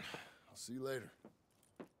 I'll see you later.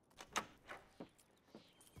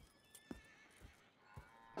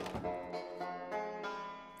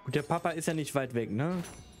 Gut, der Papa ist ja nicht weit weg, ne?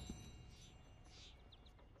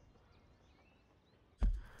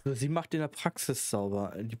 So, sie macht in der Praxis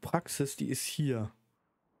sauber. Die Praxis, die ist hier.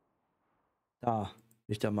 Da.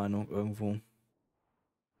 Bin ich der Meinung, irgendwo.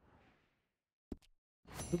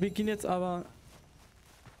 So, wir gehen jetzt aber...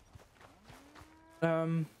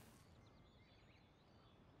 machen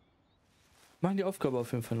die Aufgabe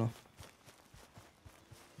auf jeden Fall noch.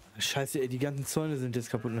 Scheiße, ey, die ganzen Zäune sind jetzt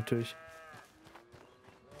kaputt natürlich.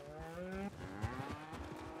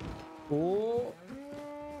 Oh.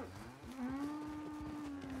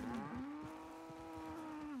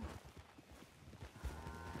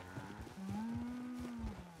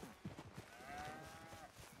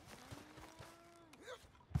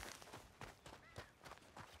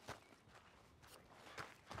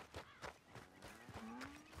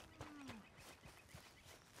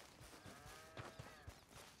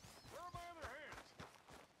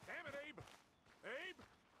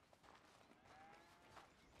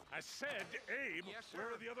 I said, Abe, Yes, sir. where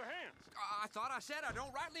are the other hands? I thought I said I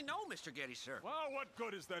don't rightly know, Mr. Geddes, sir. Well, what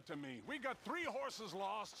good is that to me? We got 3 horses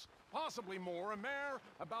lost, possibly more, a mare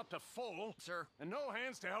about to foal. Sir. And no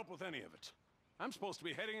hands to help with any of it. I'm supposed to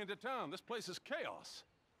be heading into town. This place is chaos.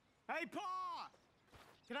 Hey, Pa!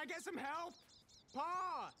 Can I get some help?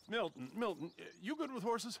 Pa! Milton, you good with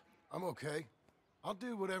horses? I'm okay. I'll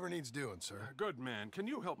do whatever needs doing, sir. Good man. Can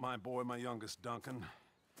you help my boy, my youngest Duncan?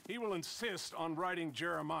 He will insist on riding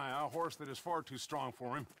Jeremiah, a horse that is far too strong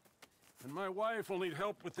for him. And my wife will need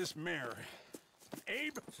help with this mare.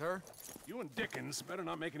 Abe? Sir? You and Dickens better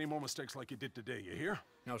not make any more mistakes like you did today, you hear?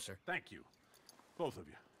 No, sir. Thank you. Both of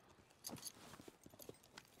you.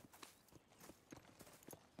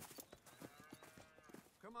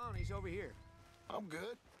 Come on, he's over here. I'm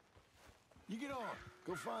good. You get on.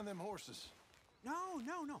 Go find them horses. No.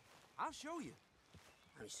 I'll show you.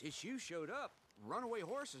 I mean, since you showed up, runaway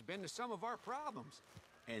horse has been to some of our problems.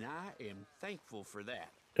 And I am thankful for that.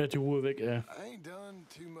 Die Ruhe weg, ey. I ain't done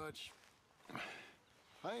too much.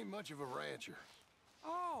 I ain't much of a rancher.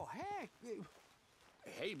 Oh, heck.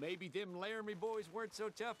 Hey, maybe them Laramie boys weren't so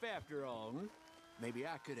tough after all, huh? Maybe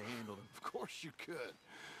I could have handled them. Of course you could.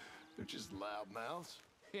 They're just loudmouths.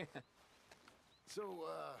 Yeah. So,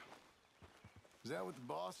 is that what the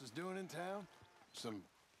boss is doing in town? Some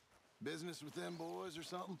business with them boys or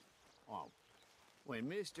something? Oh, when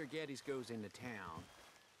Mr. Geddes goes into town,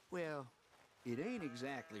 well, it ain't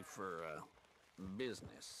exactly for,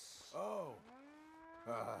 business. Oh.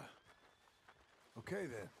 Okay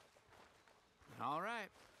then. All right.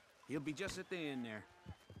 He'll be just at the end there.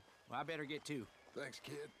 Well, I better get to. Thanks,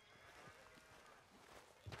 kid.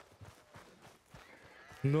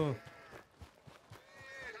 No.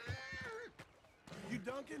 You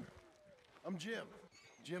Duncan? I'm Jim.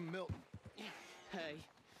 Jim Milton. Hey.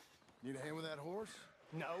 Need a hand with that horse?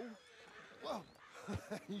 No. Whoa.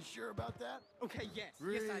 You sure about that? Okay, yes.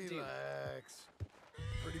 Relax. Yes, I do.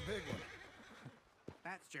 Pretty big one.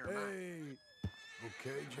 That's Jeremiah. Hey.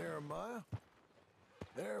 Okay, Jeremiah.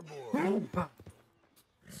 There, boy.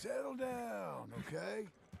 Settle down, okay?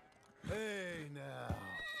 Hey, now.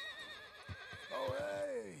 Oh,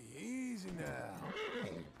 hey, easy now.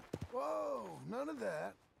 Whoa, none of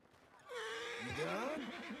that. You done?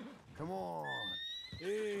 Come on.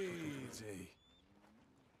 Easy.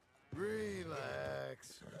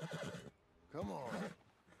 Relax. Come on.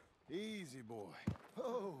 Easy, boy.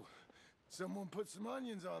 Oh, someone put some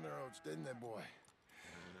onions on their oats, didn't they, boy?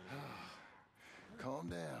 Calm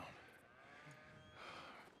down.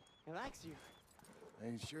 He likes you. I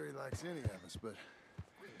ain't sure he likes any of us, but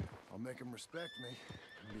I'll make him respect me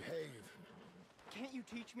and behave. Can't you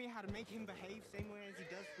teach me how to make him behave same way as he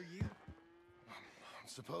does for you? I'm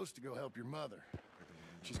supposed to go help your mother.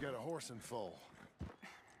 She's got a horse in foal.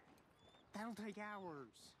 That'll take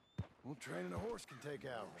hours. Well, training a horse can take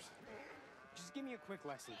hours. Just give me a quick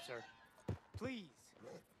lesson, sir. Please.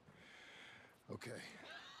 Okay.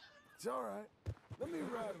 It's all right. Let me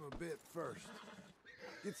ride him a bit first.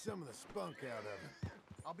 Get some of the spunk out of him.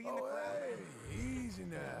 I'll be in the crowd. Hey, easy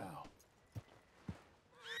now.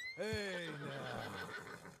 Hey,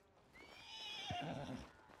 now.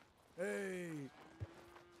 Hey.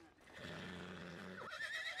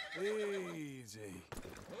 Easy.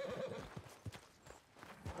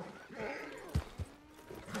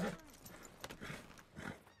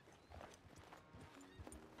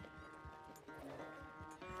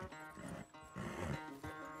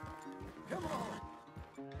 Come on.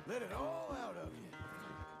 Let it all out of you.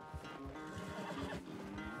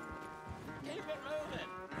 Keep it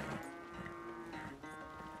moving.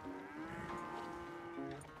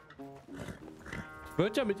 Ich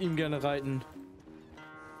würde ja mit ihm gerne reiten.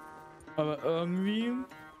 Aber irgendwie...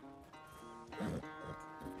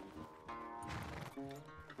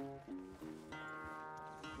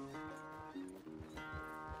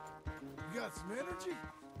 You got some energy?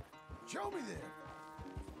 Show me then.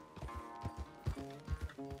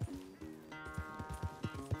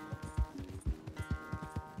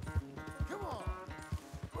 Come on.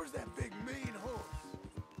 Where's that big mean horse?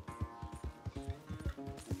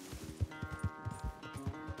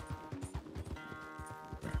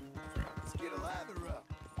 Let's get a lather up.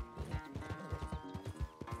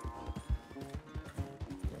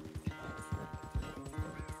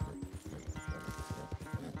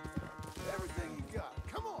 Everything you got.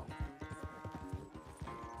 Come on.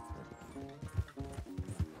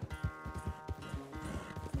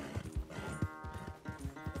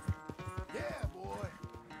 Yeah, boy.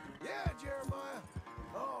 Yeah, Jeremiah.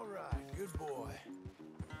 All right, good boy.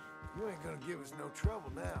 You ain't gonna give us no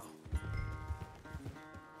trouble now.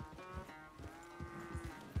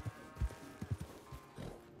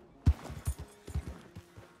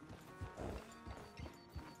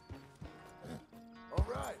 All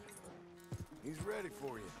right. He's ready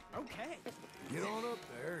for you. Okay. Get on up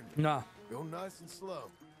there and Na, go nice and slow.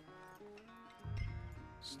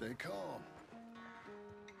 Stay calm.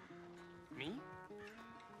 Me?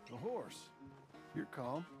 The horse. You're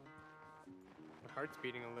calm. My heart's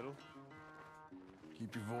beating a little.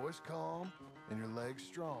 Keep your voice calm and your legs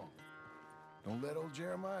strong. Don't let old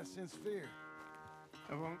Jeremiah sense fear.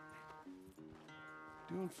 I won't.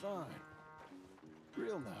 Doing fine.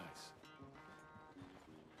 Real nice.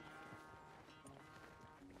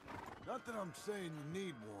 Not that I'm saying you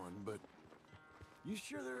need one, but you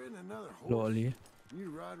sure there isn't another horse Lolly. you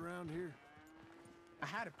ride around here? I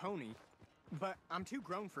had a pony, but I'm too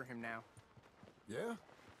grown for him now. Yeah?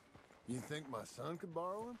 You think my son could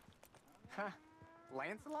borrow him? Huh?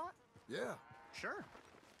 Lancelot? Yeah. Sure.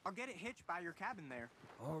 I'll get it hitched by your cabin there.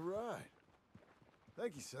 All right.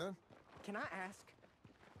 Thank you, son. Can I ask,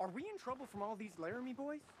 are we in trouble from all these Laramie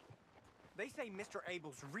boys? They say Mr.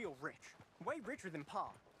 Abel's real rich, way richer than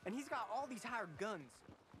Pa, and he's got all these hired guns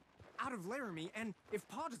out of Laramie, and if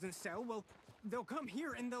Pa doesn't sell, well, they'll come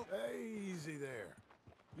here and they'll... Easy there.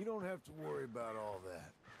 You don't have to worry about all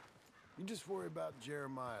that. You just worry about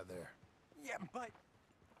Jeremiah there. Yeah, but...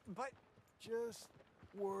 Just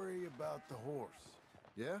worry about the horse.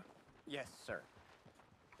 Yeah? Yes, sir.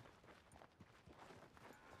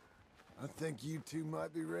 I think you two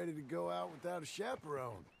might be ready to go out without a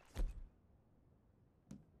chaperone.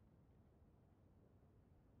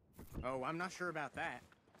 Oh, I'm not sure about that.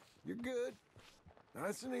 You're good.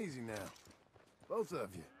 Nice and easy now. Both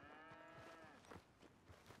of you.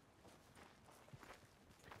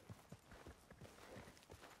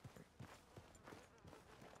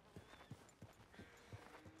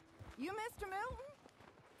 You, Mr. Milton?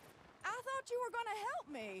 I thought you were gonna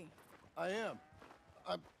help me. I am.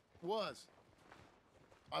 I was.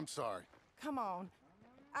 I'm sorry. Come on.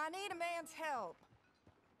 I need a man's help.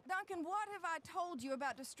 Duncan, what have I told you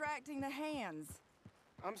about distracting the hands?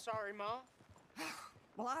 I'm sorry, Ma.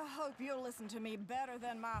 Well, I hope you'll listen to me better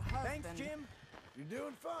than my husband. Thanks, Jim. You're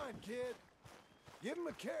doing fine, kid. Give him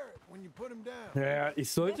a carrot when you put him down. Ja,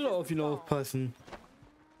 ich sollte doch auf ihn aufpassen.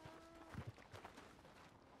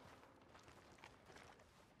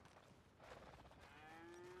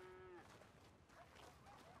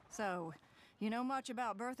 So, you know much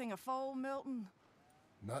about birthing a foal, Milton?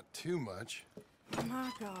 Not too much.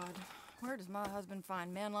 My God, where does my husband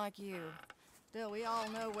find men like you? Still, we all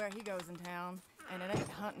know where he goes in town, and it ain't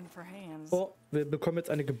hunting for hands. Oh, wir bekommen jetzt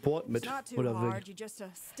eine Geburt mit. It's not too Oder hard. will. You just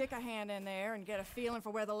stick a hand in there and get a feeling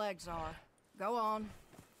for where the legs are. Go on.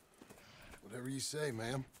 Whatever you say,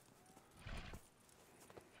 ma'am.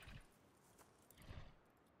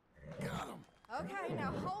 Got him. Okay,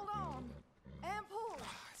 now hold on. And pull.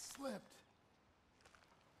 I slipped.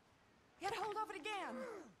 Get hold of it again.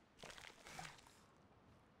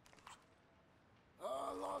 Oh,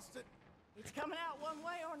 I lost it. It's coming out one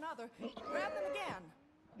way or another. Grab them again.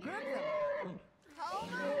 Grip them.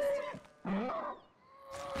 Almost.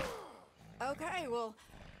 Okay, well,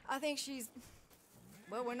 I think she's...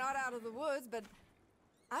 Well, we're not out of the woods, but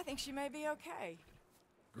I think she may be okay.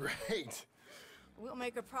 Great. We'll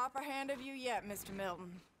make a proper hand of you yet, Mr.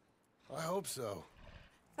 Milton. I hope so.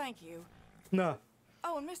 Thank you. Na,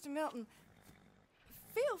 Oh, and Mr. Milton,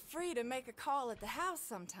 feel free to make a call at the house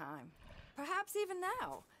sometime. Perhaps even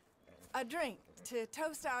now. A drink to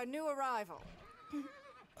toast our new arrival.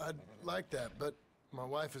 I'd like that, but my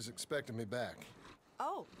wife is expecting me back.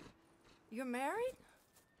 Oh, you're married?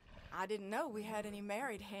 I didn't know we had any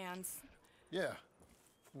married hands. Yeah.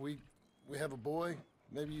 We have a boy.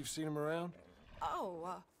 Maybe you've seen him around?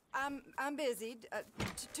 Oh, I'm busy.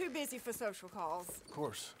 Too busy for social calls. Of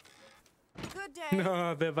course. Good day.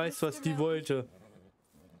 na, wer weiß, was die wollte.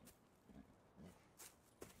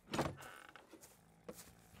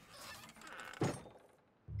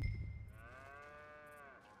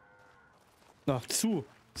 Ach, zu.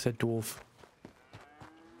 Ist ja doof.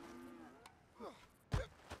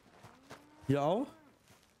 Hier auch?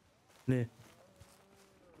 Nee.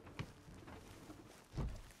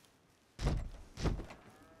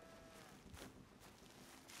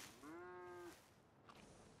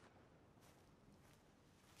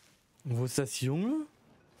 Wo ist das Junge?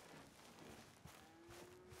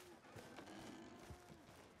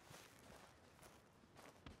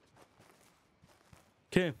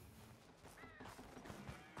 Okay.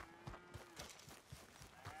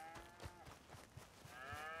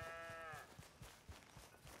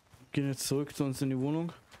 Gehen jetzt zurück zu uns in die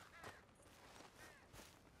Wohnung.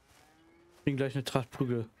 Kriegen gleich eine Tracht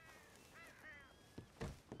Prügel.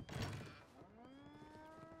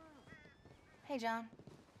 Hey, John.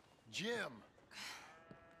 Jim.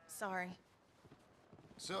 Sorry.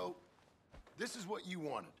 So, this is what you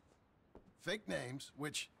wanted. Fake names,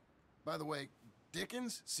 which, by the way,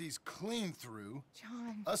 Dickens sees clean through.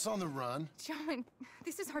 John. Us on the run. John,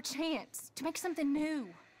 this is our chance to make something new.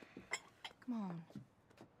 Come on.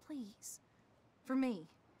 Please. For me.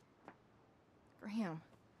 For him.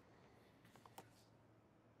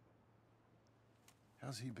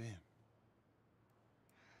 How's he been?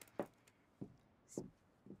 He's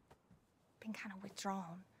been kind of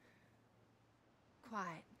withdrawn.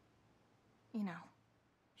 Quiet. You know.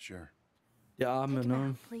 Sure. Der Arme, Take him ne?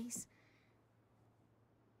 out, please.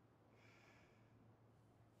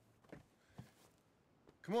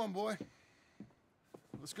 Come on, boy.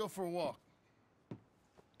 Let's go for a walk.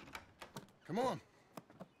 Come on.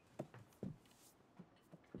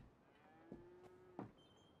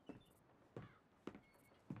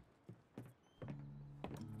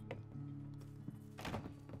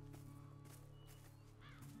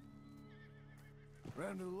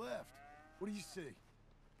 Round to the left. What do you see?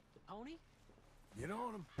 The pony? Get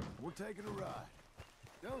on him. We're taking a ride.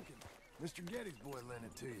 Duncan, Mr. Getty's boy lent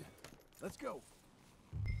it to you. Let's go.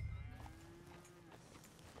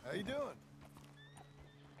 How you doing?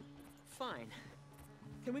 Fine.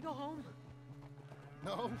 Can we go home?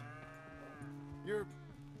 No. You're...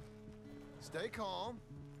 Stay calm.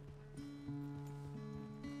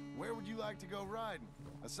 Where would you like to go riding,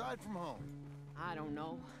 aside from home? I don't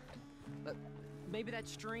know. But maybe that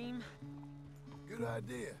stream? Good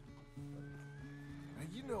idea. Now,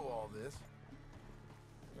 you know all this.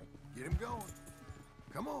 Get him going.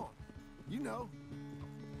 Come on. You know.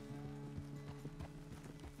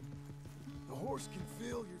 The horse can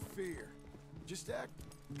feel your fear. Just act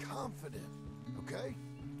confident, okay?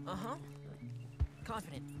 Uh-huh.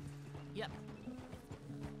 Confident. Yep.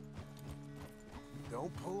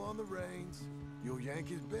 Don't pull on the reins. You'll yank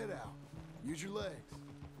his bit out. Use your legs.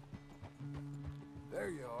 There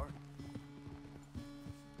you are.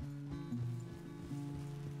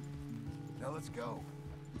 Now let's go.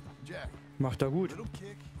 Jack. Macht er gut. Little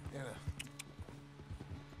kick and a...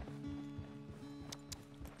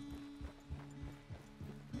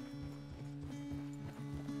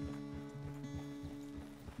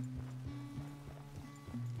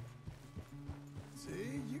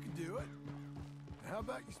 See, you can do it. How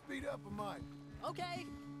about you speed up a mite? Okay.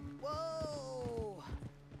 Whoa.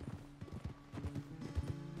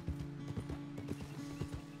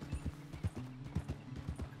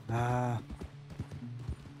 Ah.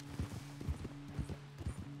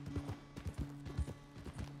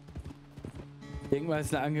 Ich denke mal, es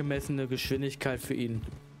ist eine angemessene Geschwindigkeit für ihn.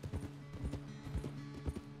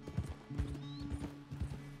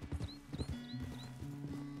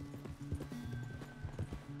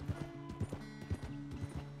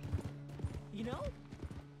 You know,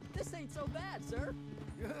 this ain't so bad, sir.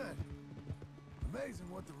 Good. Amazing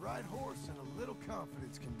what the right horse and a little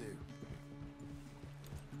confidence can do.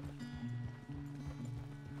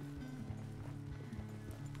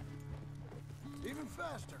 Even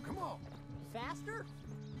faster, come on. Faster?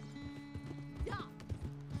 Yeah.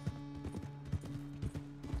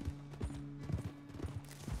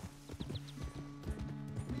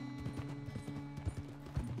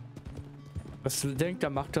 Was du denkst, er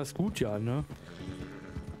macht das gut, ja, ne?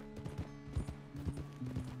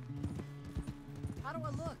 How do I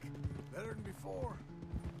look? Better than before.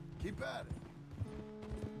 Keep at it.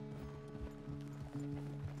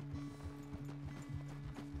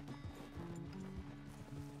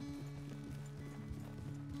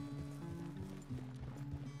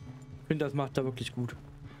 Ich finde, das macht er wirklich gut.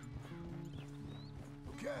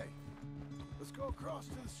 Okay. Let's go across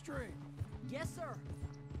to the stream. Yes, sir.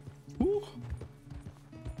 Huch.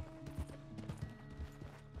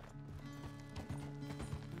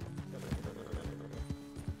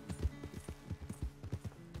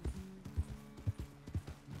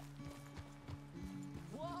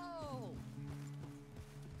 Whoa.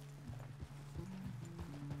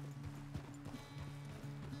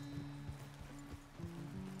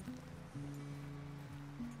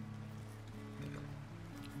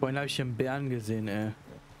 Vorhin habe ich einen Bären gesehen, ey.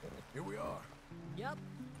 Here we are. Yep.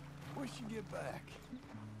 We should get back.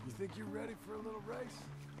 You think you're ready for a little race?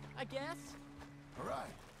 I guess. All right.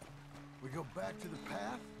 We go back to the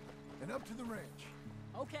path and up to the ranch.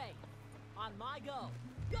 Okay. On my go.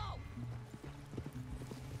 Go!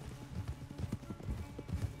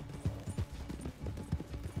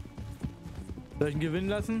 Soll ich ihn gewinnen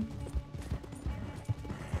lassen?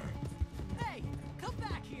 Hey, come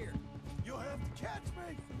back here. You'll have to catch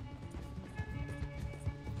me.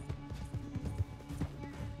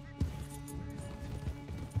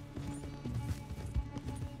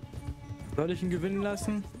 Soll ich ihn gewinnen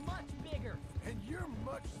lassen? Much bigger. And you're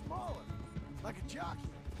much smaller. like a jockey.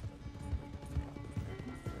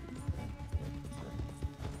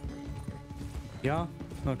 Ja,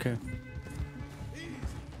 okay.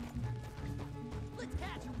 Let's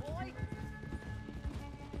catch him, boy.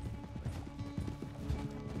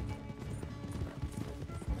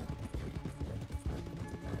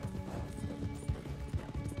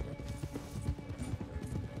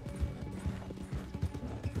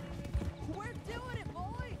 We're doing it,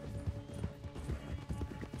 boy.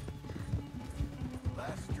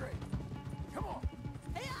 Last straight. Come on.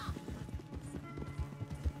 Hey!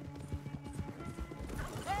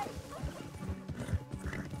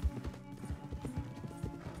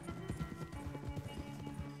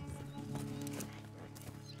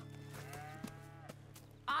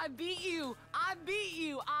 I beat you! I beat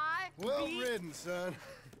you! Well ridden, son.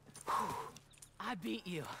 I beat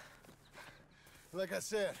you. Like I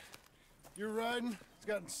said, your riding has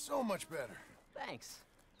gotten so much better. Thanks.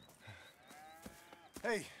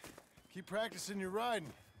 Hey, keep practicing your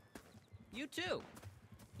riding. You too.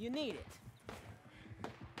 You need it.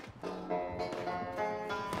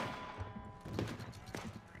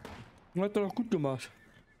 Hat er doch gut gemacht.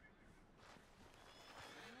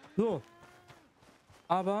 So.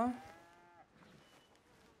 Aber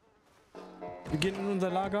wir gehen in unser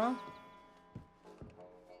Lager.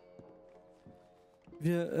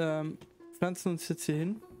 Wir pflanzen uns jetzt hier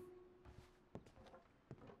hin.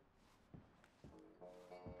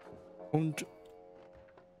 Und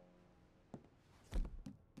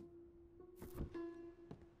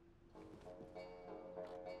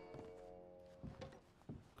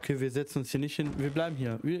okay, wir setzen uns hier nicht hin. Wir bleiben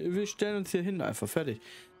hier. Wir stellen uns hier hin einfach. Fertig.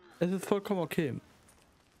 Es ist vollkommen okay.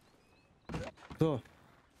 So.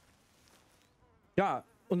 Ja,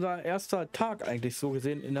 unser erster Tag eigentlich so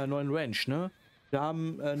gesehen in der neuen Ranch, ne? Wir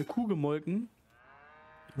haben eine Kuh gemolken,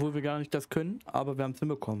 wo wir gar nicht das können, aber wir haben es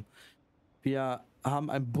hinbekommen. Wir haben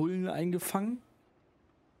einen Bullen eingefangen,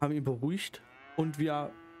 haben ihn beruhigt und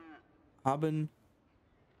wir haben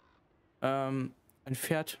ein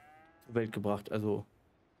Pferd zur Welt gebracht, also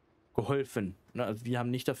geholfen. Ne? Also wir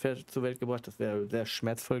haben nicht das Pferd zur Welt gebracht, das wäre sehr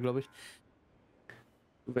schmerzvoll, glaube ich.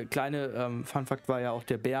 Der kleine Funfact war ja auch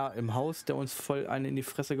der Bär im Haus, der uns voll einen in die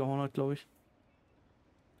Fresse gehauen hat, glaube ich.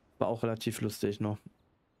 War auch relativ lustig noch.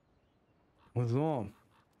 So.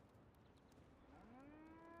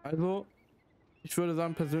 Also, ich würde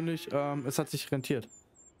sagen persönlich, es hat sich rentiert.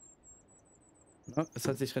 Ja, es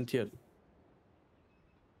hat sich rentiert.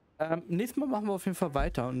 Nächstes Mal machen wir auf jeden Fall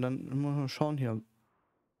weiter und dann mal schauen hier.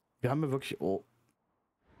 Wir haben ja wirklich... Oh.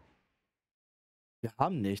 Wir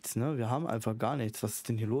haben nichts, ne? Wir haben einfach gar nichts. Was ist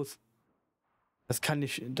denn hier los? Das kann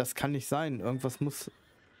nicht sein. Irgendwas muss...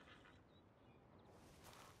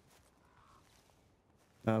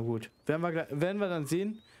 Na gut. Werden wir dann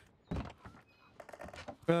sehen,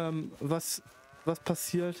 was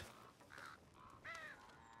passiert.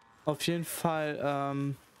 Auf jeden Fall,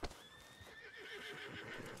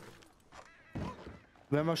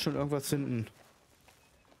 werden wir schon irgendwas finden.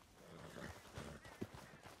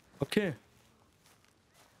 Okay.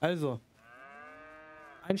 Also.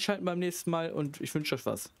 Einschalten beim nächsten Mal und ich wünsche euch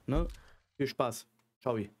was. Ne? Viel Spaß.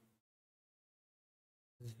 Ciao.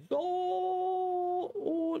 So,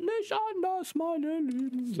 oh, nicht anders, meine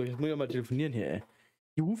Lieben. So, jetzt muss ich mal telefonieren hier, ey.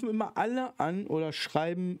 Die rufen immer alle an oder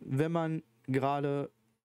schreiben, wenn man gerade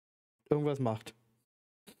irgendwas macht.